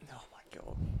 Oh my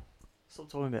god. Stop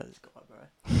talking about this guy,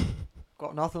 bro.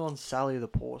 Got nothing on Sally the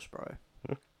Porsche, bro.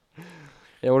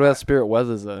 Yeah, what about Spirit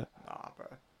Weathers though? Nah, bro.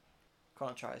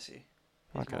 Connor Tracy.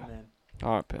 He's my man.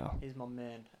 Alright, pal. He's my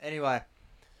man. Anyway,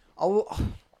 I will...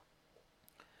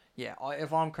 Yeah,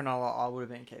 if I'm Cronulla, I would have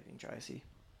been keeping Tracy.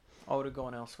 I would have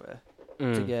gone elsewhere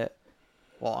to get...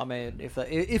 Well, I mean, if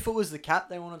it was the cap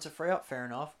they wanted to free up, fair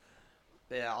enough.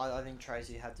 But yeah, I think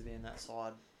Tracy had to be in that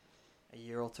side a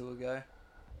year or two ago,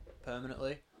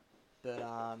 permanently. But,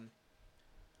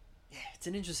 yeah, it's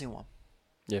an interesting one.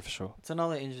 Yeah, for sure. It's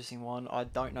another interesting one. I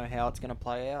don't know how it's going to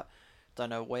play out. Don't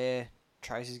know where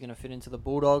Tracy's going to fit into the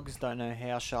Bulldogs. Don't know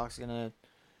how Sharks are going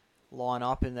to line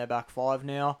up in their back five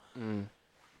now. And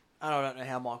I don't know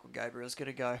how Michael Gabriel's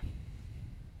going to go.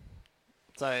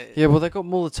 So yeah, well, they got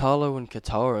Mulatalo and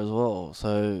Katoa as well.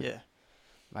 So yeah,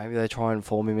 maybe they try and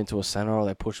form him into a centre, or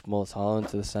they push Mulatalo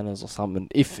into the centres or something.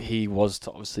 If he was to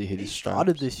obviously hit his straps. He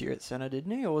started this year at centre,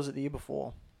 didn't he? Or was it the year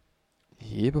before? The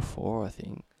year before, I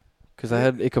think. Because they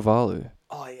had Ikavalu.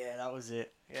 Oh, yeah, that was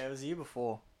it. Yeah, it was the year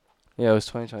before. Yeah, it was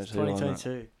 2022.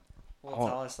 2022.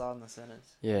 Mulatalo started in the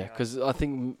centres. Yeah, because I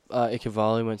think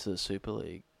Ikavalu went to the Super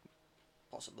League.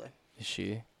 Possibly. This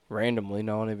year. Randomly,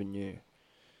 no one even knew.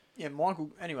 Yeah, Michael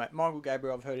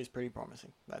Gabriel, I've heard, is pretty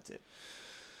promising. That's it.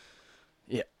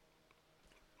 Yeah.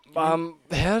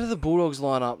 How do the Bulldogs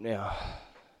line up now?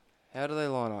 How do they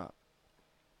line up?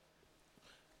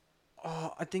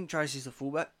 Oh, I think Tracy's the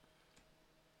fullback.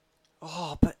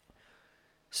 Oh, but...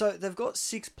 So, they've got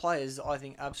 6 players that I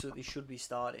think absolutely should be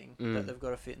starting, that they've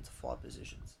got to fit into 5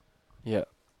 positions. Yeah.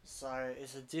 So,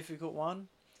 it's a difficult one.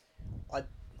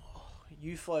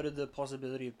 You floated the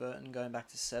possibility of Burton going back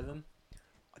to 7.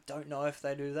 I don't know if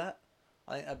they do that.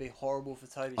 I think that'd be horrible for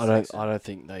Toby Sexton. I don't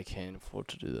think they can afford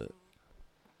to do that.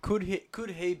 Could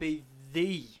he be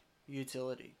the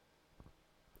utility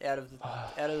out of the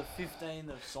 15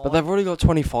 they've signed? But they've already got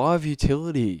 25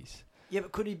 utilities. Yeah,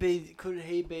 but could he be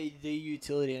the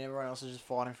utility and everyone else is just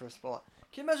fighting for a spot?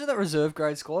 Can you imagine that reserve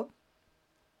grade squad?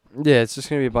 Yeah, it's just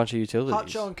going to be a bunch of utilities.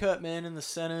 Hutcho and Kurt Mann in the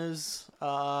centres.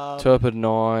 Turpin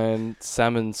 9,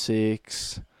 Salmon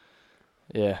 6.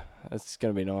 Yeah, it's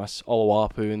going to be nice.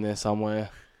 Oluwapu in there somewhere.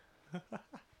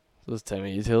 Those 10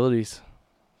 utilities.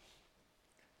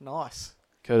 Nice.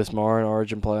 Curtis Moran,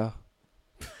 Origin player.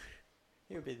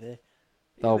 He'll be there.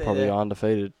 They'll probably go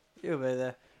undefeated. He'll be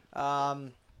there.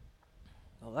 Well,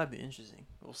 that'd be interesting.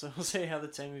 We'll see how the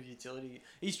team of utility...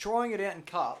 He's trying it out in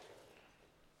Cup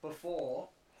before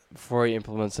he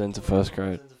implements it into first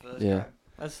grade. Yeah.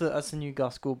 That's the new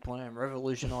Gus Gould plan,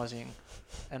 revolutionising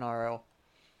NRL.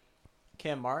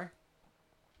 Cam Murray.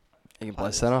 He can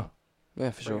play centre.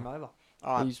 Yeah, for sure. Over.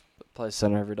 All right. He plays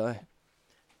centre every day.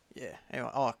 Yeah. Anyway,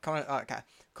 okay.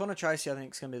 Connor Tracy, I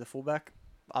think, is going to be the fullback.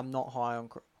 I'm not high on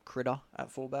Critter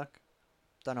at fullback.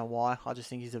 Don't know why. I just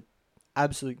think he's an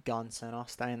absolute gun centre.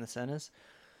 Stay in the centres.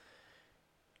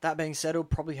 That being said, it'll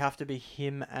probably have to be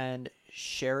him and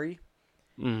Sherry.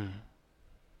 And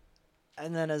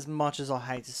then, as much as I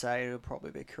hate to say it, it'll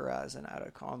probably be Kiraz and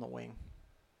Adok on the wing.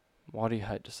 Why do you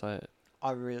hate to say it?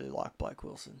 I really like Blake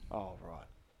Wilson. Oh, right.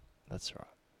 That's right.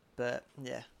 But,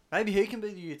 yeah. Maybe he can be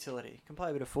the utility. Can play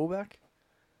a bit of fullback.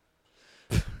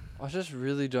 I just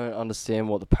really don't understand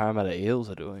what the Parramatta Eels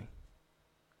are doing.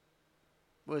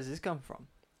 Where does this come from?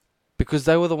 Because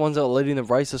they were the ones that were leading the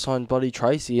race to sign Buddy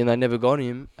Tracy, and they never got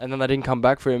him, and then they didn't come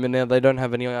back for him, and now they don't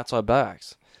have any outside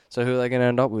backs. So who are they going to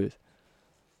end up with?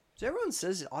 So everyone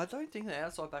says, I don't think the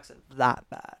outside backs are that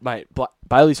bad. Mate,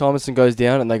 Bailey Simonson goes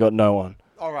down, and they got no one.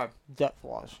 All right, depth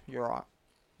wise, you're right.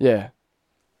 Yeah.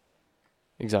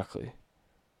 Exactly.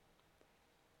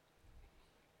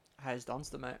 Hayes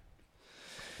Dunster, mate.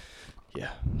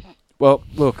 Yeah. Well,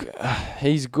 look,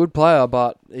 he's a good player,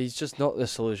 but he's just not the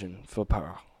solution for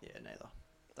Para. Yeah,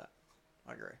 neither.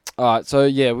 I agree. All right, so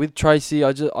yeah, with Tracy,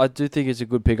 I do think it's a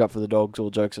good pickup for the Dogs. All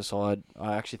jokes aside,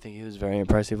 I actually think he was very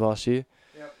impressive last year.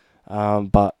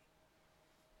 Yep. But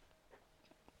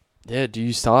yeah, do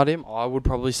you start him? I would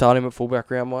probably start him at fullback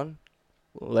round one.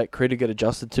 Let Critter get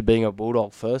adjusted to being a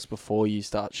Bulldog first before you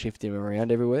start shifting him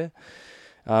around everywhere.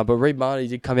 But Reed Marty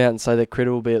did come out and say that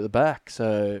Critter will be at the back,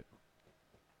 so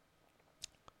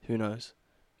who knows?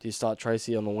 Do you start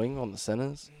Tracy on the wing, on the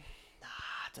centres, Nah,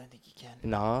 I don't think you can.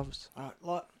 in the halves?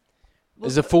 Look,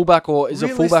 Is a fullback or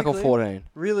realistically- 14?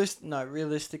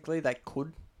 realistically, they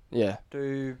could Yeah.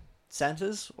 do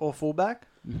centres or fullback.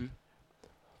 Mm-hmm.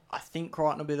 I think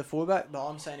Crichton will be the fullback, but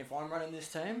I'm saying if I'm running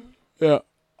this team, Yeah.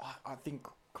 I think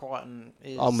Crichton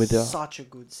is I'm with ya. such a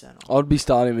good centre. I'd be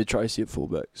starting with Tracy at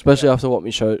fullback, especially Yeah. after what me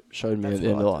showed me That's at the what end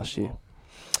I of think last as year. well.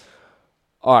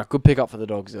 All right, good pickup for the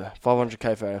Dogs there.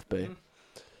 500k for AFB. Mhm.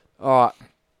 All right,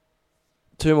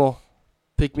 two more.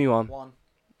 Pick me one. One.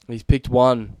 He's picked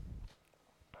one.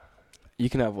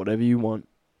 You can have whatever you want.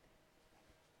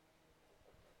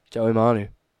 Joey Manu.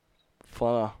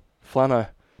 Flano.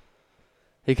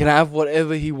 He can have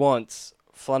whatever he wants.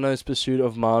 Flano's pursuit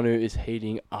of Manu is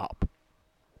heating up.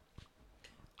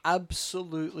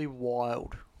 Absolutely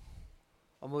wild.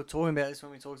 And we were talking about this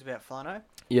when we talked about Flano.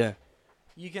 Yeah.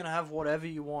 You can have whatever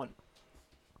you want.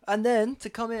 And then, to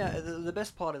come out, the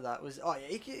best part of that was,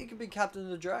 he could be captain of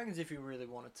the Dragons if he really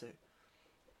wanted to.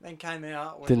 Then came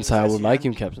out... when he Didn't was say I would SEN, make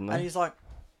him captain though. And he's like,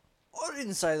 I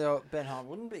didn't say that Ben Hunt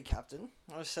wouldn't be captain.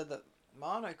 I just said that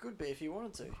Mano could be if he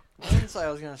wanted to. I didn't say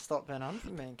I was going to stop Ben Hunt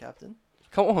from being captain.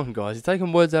 Come on, guys. You're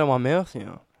taking words out of my mouth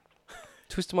now.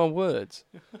 Twisting my words.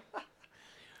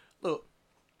 Look,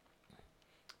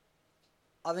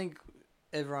 I think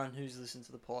everyone who's listened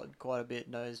to the pod quite a bit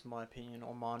knows my opinion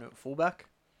on Manu at fullback.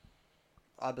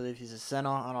 I believe he's a centre,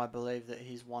 and I believe that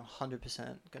he's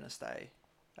 100% going to stay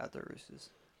at the Roosters.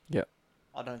 Yep.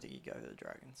 I don't think he'd go to the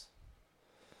Dragons.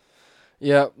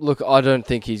 Yeah, look, I don't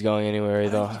think he's going anywhere I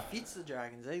don't either. think he fits the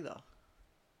Dragons either.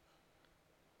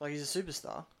 Like, he's a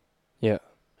superstar. Yeah.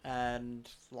 And,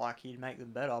 like, he'd make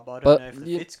them better, but I don't But know if the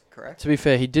you- fit's correct. To be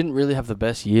fair, he didn't really have the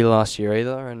best year last year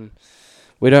either, and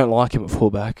we don't like him at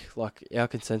fullback. Like, our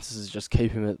consensus is just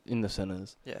keep him in the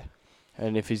centres. Yeah.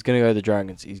 And if he's going to go to the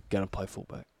Dragons, he's going to play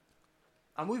fullback.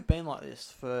 And we've been like this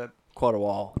for Quite a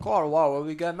while. quite a while where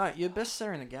we go, mate, you're best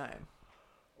centre in the game.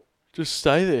 Just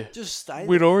stay there. Just stay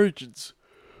Win there. Origins.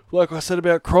 Like I said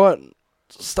about Crichton.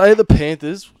 Stay at the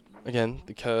Panthers. Again,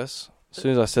 the curse. As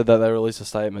soon as I said that, they released a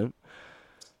statement.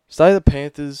 Stay at the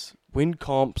Panthers. Win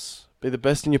comps. Be the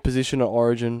best in your position at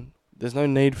Origin. There's no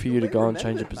need for you You'll to be go and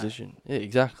change your remembered, mate. position. Yeah,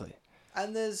 exactly.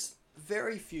 And there's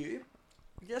very few,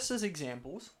 yes, there's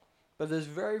examples, but there's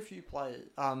very few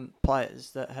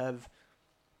players that have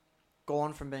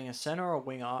gone from being a centre or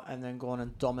winger and then gone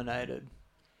and dominated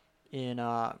in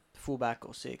fullback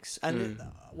or six. And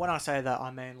when I say that,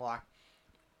 I mean like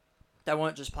they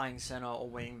weren't just playing centre or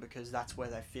wing because that's where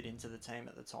they fit into the team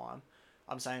at the time.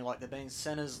 I'm saying like they've been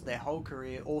centres their whole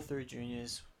career, all through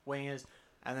juniors, wingers,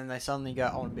 and then they suddenly go,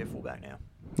 I want to be a fullback now.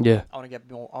 Yeah. I want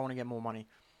to get more money.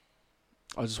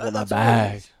 I just But want that that's all it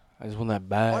bag. is. I just want that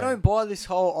bag. I don't buy this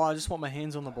whole, I just want my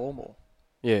hands on the ball more.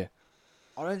 Yeah.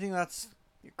 I don't think that's...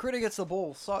 Critter gets the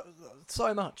ball so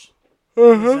much.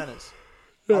 in the centres.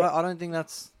 I don't think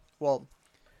that's... Well,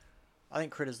 I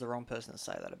think Critter's the wrong person to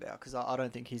say that about because I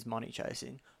don't think he's money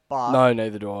chasing. But No,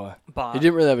 neither do I. but He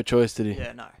didn't really have a choice, did he?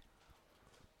 yeah, no.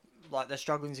 Like, they're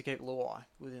struggling to keep Luai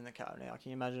within the card now.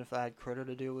 Can you imagine if they had Critter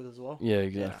to deal with as well? Yeah, Yeah,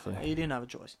 exactly. no, he didn't have a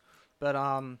choice. But,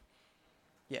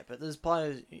 yeah, but there's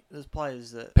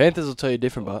players that... Panthers will tell you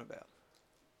different, talking but about.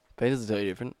 Panthers will tell you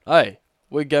different. Hey,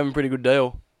 we gave him a pretty good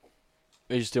deal.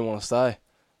 He just didn't want to stay.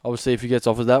 Obviously, if he gets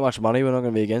offered that much money, we're not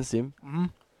going to be against him. Mm-hmm.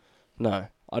 No,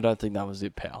 I don't think that was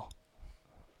it, pal.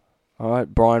 All right,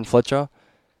 Brian Fletcher.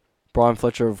 Brian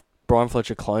Fletcher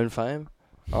clone fame.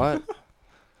 All right.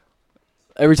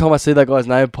 Every time I see that guy's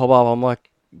name pop up, I'm like,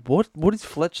 what is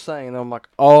Fletch saying? And I'm like,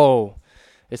 oh,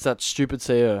 it's that stupid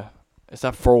CEO. It's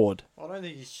that fraud. I don't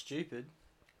think he's stupid.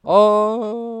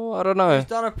 Oh, I don't know. He's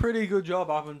done a pretty good job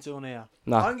up until now. I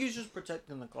Nah. think he's just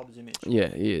protecting the club's image. Yeah,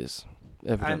 he is.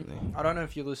 Evidently. And I don't know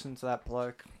if you listened to that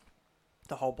bloke,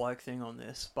 the whole bloke thing on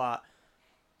this, but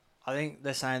I think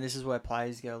they're saying this is where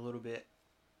players get a little bit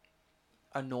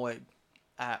annoyed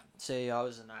at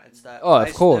CEOs and that. It's that Oh, of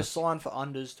they're course. signed for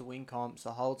unders to win comps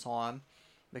the whole time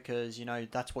because, you know,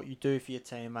 that's what you do for your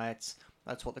teammates.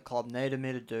 That's what the club needed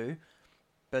me to do.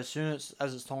 But as soon as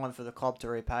it's time for the club to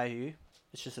repay you,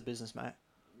 it's just a business, mate.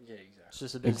 Yeah, exactly. It's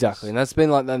just a business. Exactly, and that's been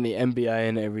like that in the NBA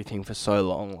and everything for so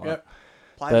long. Like, Yep.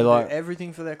 Players They do like-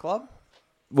 everything for their club,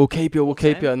 we'll keep you,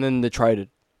 Same. and then they're traded.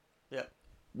 Yep.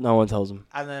 No one tells them.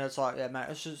 and then it's like, yeah, mate,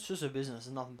 it's just a business.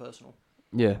 It's nothing personal.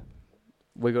 Yeah.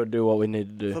 We got to do what we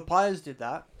need to If do. the players did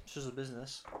that, it's just a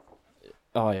business.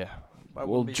 Oh, yeah. I Well,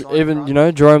 wouldn't be signing even, for you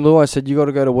know, Jerome Lewis said you got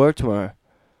to go to work tomorrow.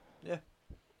 Yeah.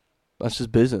 That's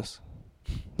just business.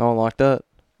 No one like that.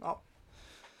 Oh.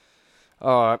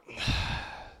 Alright.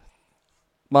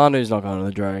 Manu's not going to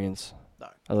the Dragons. No.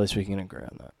 At least we can agree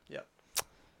on that. Yep.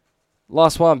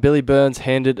 Last one, Billy Burns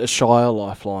handed a Shire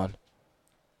lifeline.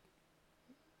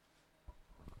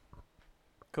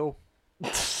 Cool.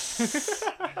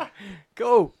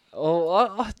 Cool. Oh,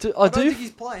 I don't do, think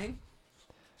he's playing.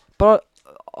 but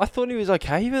I thought he was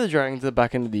okay for the Dragons at the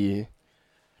back end of the year.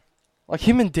 Like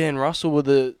him and Dan Russell were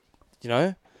the, you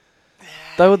know,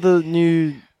 they were the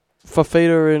new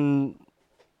Fafita and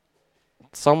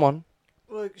someone.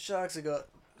 Look, Sharks have got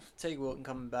Teague Wilton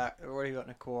coming back. They've already got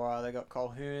Nakora. They got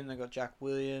Colhoun. They got Jack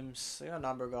Williams. They got a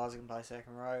number of guys that can play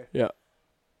second row. Yeah.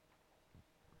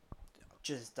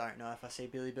 Just don't know if I see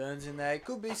Billy Burns in there. It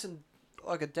could be some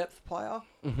like a depth player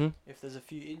Mm-hmm. if there's a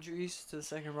few injuries to the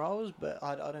second rows, but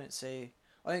I don't see.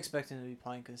 I don't expect him to be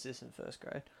playing consistent first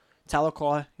grade.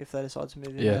 Talakai if they decide to move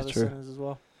into Yeah, other true. centers as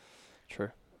well. True.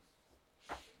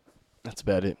 That's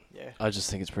about it. Yeah. I just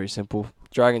think it's pretty simple.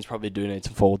 Dragons probably do need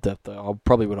some forward depth though. I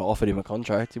probably would have offered him a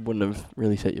contract. It wouldn't have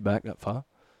really set you back that far.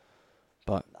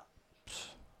 But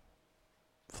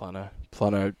Flano.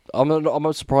 I'm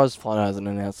not surprised Flano hasn't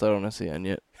announced that on SEN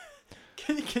yet.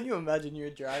 Can you imagine you're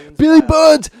a Dragons Billy player?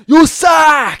 Burns, you're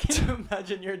sacked! Can you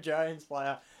imagine you're a Dragons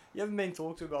player? You haven't been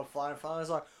talked to about flying. Flying's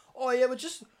like, oh yeah,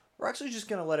 we're actually just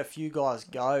gonna let a few guys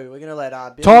go. We're gonna let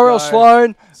Billy Tyrell go,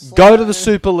 Sloan, go to the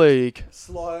Super League.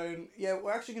 Sloan. Yeah,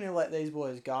 we're actually gonna let these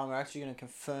boys go. And we're actually gonna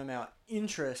confirm our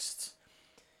interest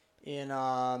in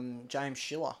James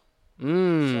Schiller.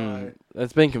 So-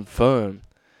 That's been confirmed.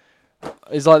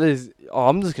 It's like this. Oh,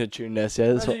 I'm just gonna tune in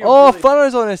SEN. Imagine you're Oh, Billy-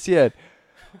 Flano's on SEN.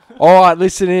 All right,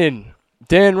 listen in.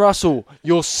 Dan Russell,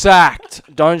 you're sacked.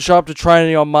 Don't show up to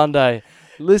training on Monday.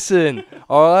 Listen,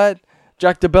 all right.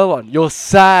 Jack DeBellon, you're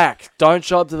sacked. Don't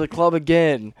show up to the club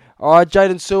again. All right,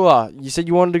 Jaden Sewer, you said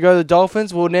you wanted to go to the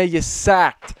Dolphins. Well, now you're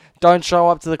sacked. Don't show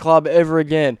up to the club ever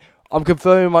again. I'm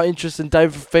confirming my interest in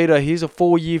David Fafita. Here's a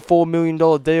 4-year, $4 million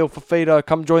deal for Fafita.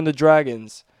 Come join the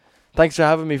Dragons. Thanks for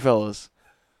having me, fellas.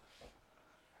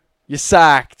 You're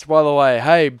sacked, by the way.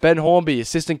 Hey, Ben Hornby,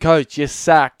 assistant coach, you're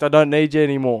sacked. I don't need you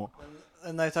anymore.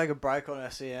 And they take a break on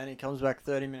SEN. He comes back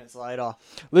 30 minutes later.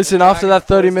 Listen, The after that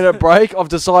Dragons 30-minute break, I've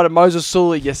decided Moses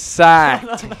Sully, you're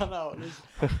sacked. No.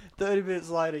 30 minutes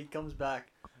later, he comes back.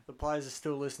 The players are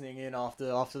still listening in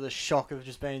after the shock of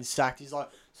just being sacked. He's like,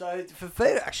 so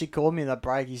Fafita actually called me in that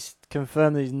break. He's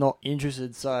confirmed that he's not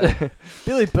interested. So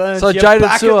Billy Burns, So you're Jaden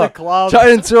back Sewer- at the club.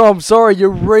 Jaden Sewer, I'm sorry,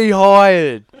 you're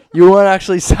rehired. You weren't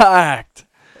actually sacked.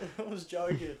 I was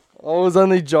joking. I was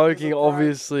only joking, It was a prank.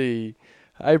 obviously.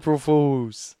 April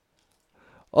Fools.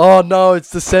 Oh, no, it's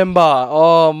December.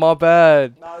 Oh, my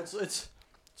bad. No, it's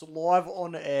live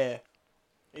on air.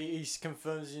 He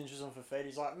confirms his interest on Fafita.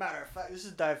 He's like, matter of fact, this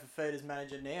is Dave Fafita's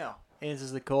manager now.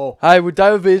 Answers the call. Hey, would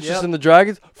David be interested Yep. in the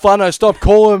Dragons? Flano, stop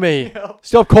calling me. Yep.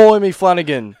 Stop calling me,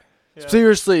 Flanagan. Yep.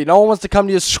 Seriously, no one wants to come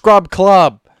to your scrub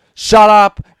club. Shut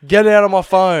up. Get out of my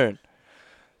phone.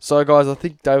 So, guys, I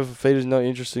think David Fafita's not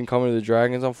interested in coming to the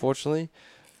Dragons, unfortunately.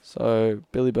 So,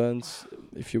 Billy Burns,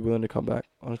 if you're willing to come back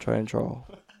on a training trial,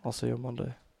 I'll see you on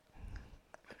Monday.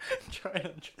 Train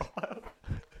and trial.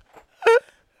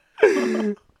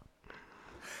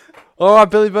 All right,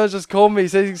 Billy Burns just called me. He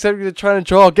says he's accepting the training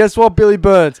trial. Guess what, Billy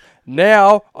Burns?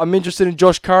 Now I'm interested in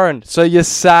Josh Curran. So you're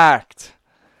sacked.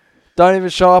 Don't even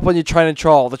show up on your training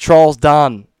trial. The trial's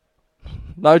done.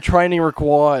 No training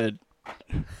required.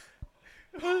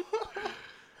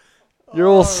 You're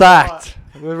all sacked.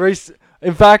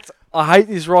 In fact, I hate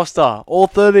this roster. All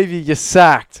 30 of you, you're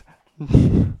sacked.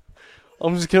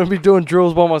 I'm just going to be doing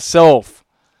drills by myself.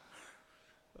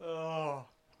 Oh.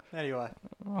 Anyway.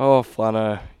 Oh,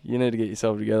 Flano, you need to get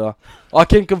yourself together. I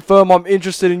can confirm I'm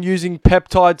interested in using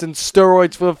peptides and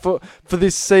steroids for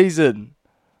this season.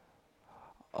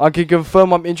 I can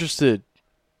confirm I'm interested.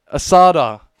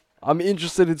 Asada, I'm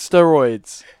interested in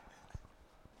steroids.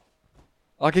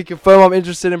 I can confirm I'm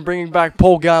interested in bringing back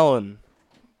Paul Gallen.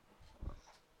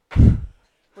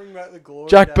 Bring back the glory.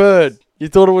 Jack days. Bird, you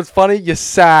thought it was funny? You're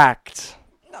sacked.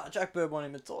 No, Jack Bird won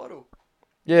him a title.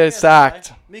 Yeah,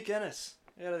 sacked. Mick Ennis.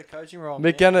 Out of the coaching role.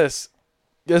 Mick man. Ennis.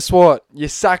 Guess what? You're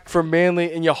sacked from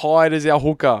Manly and you're hired as our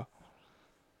hooker.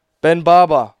 Ben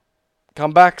Barber,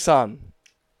 come back, son.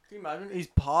 Can you imagine his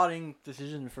parting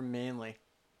decision from Manly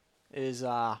is,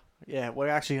 we're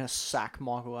actually going to sack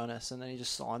Michael Ennis, and then he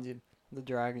just signs him, the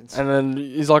Dragons. And then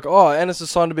he's like, oh, Ennis is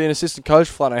signed to be an assistant coach,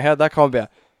 Flano. How'd that come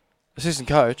about? Assistant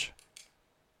coach?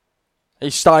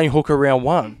 He's starting hooker round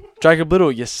 1. Jacob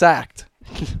Little, you're sacked.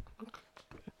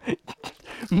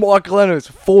 Michael Ennis,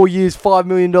 4 years, $5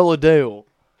 million deal.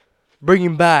 Bring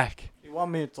him back. He won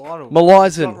me a title.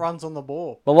 Malison. Got runs on the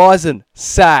ball. Malison,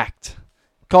 sacked.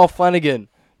 Kyle Flanagan,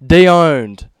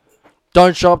 de-owned.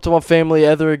 Don't show up to my family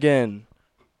ever again.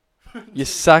 You're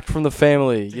sacked from the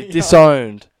family. You're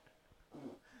disowned.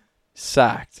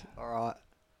 Sacked. Alright.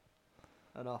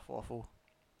 Enough waffle.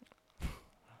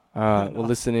 Alright, well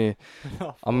listen here.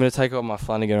 I'm going to take off my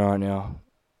Flanagan right now.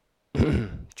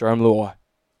 Jerome Luai.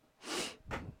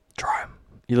 Jerome.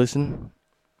 You listen?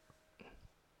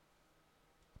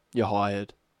 You're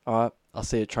hired. Alright? I'll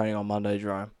see you at training on Monday,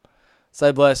 Jerome.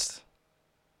 Stay blessed.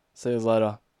 See you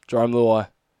later. Jerome Luai.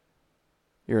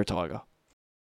 You're a tiger.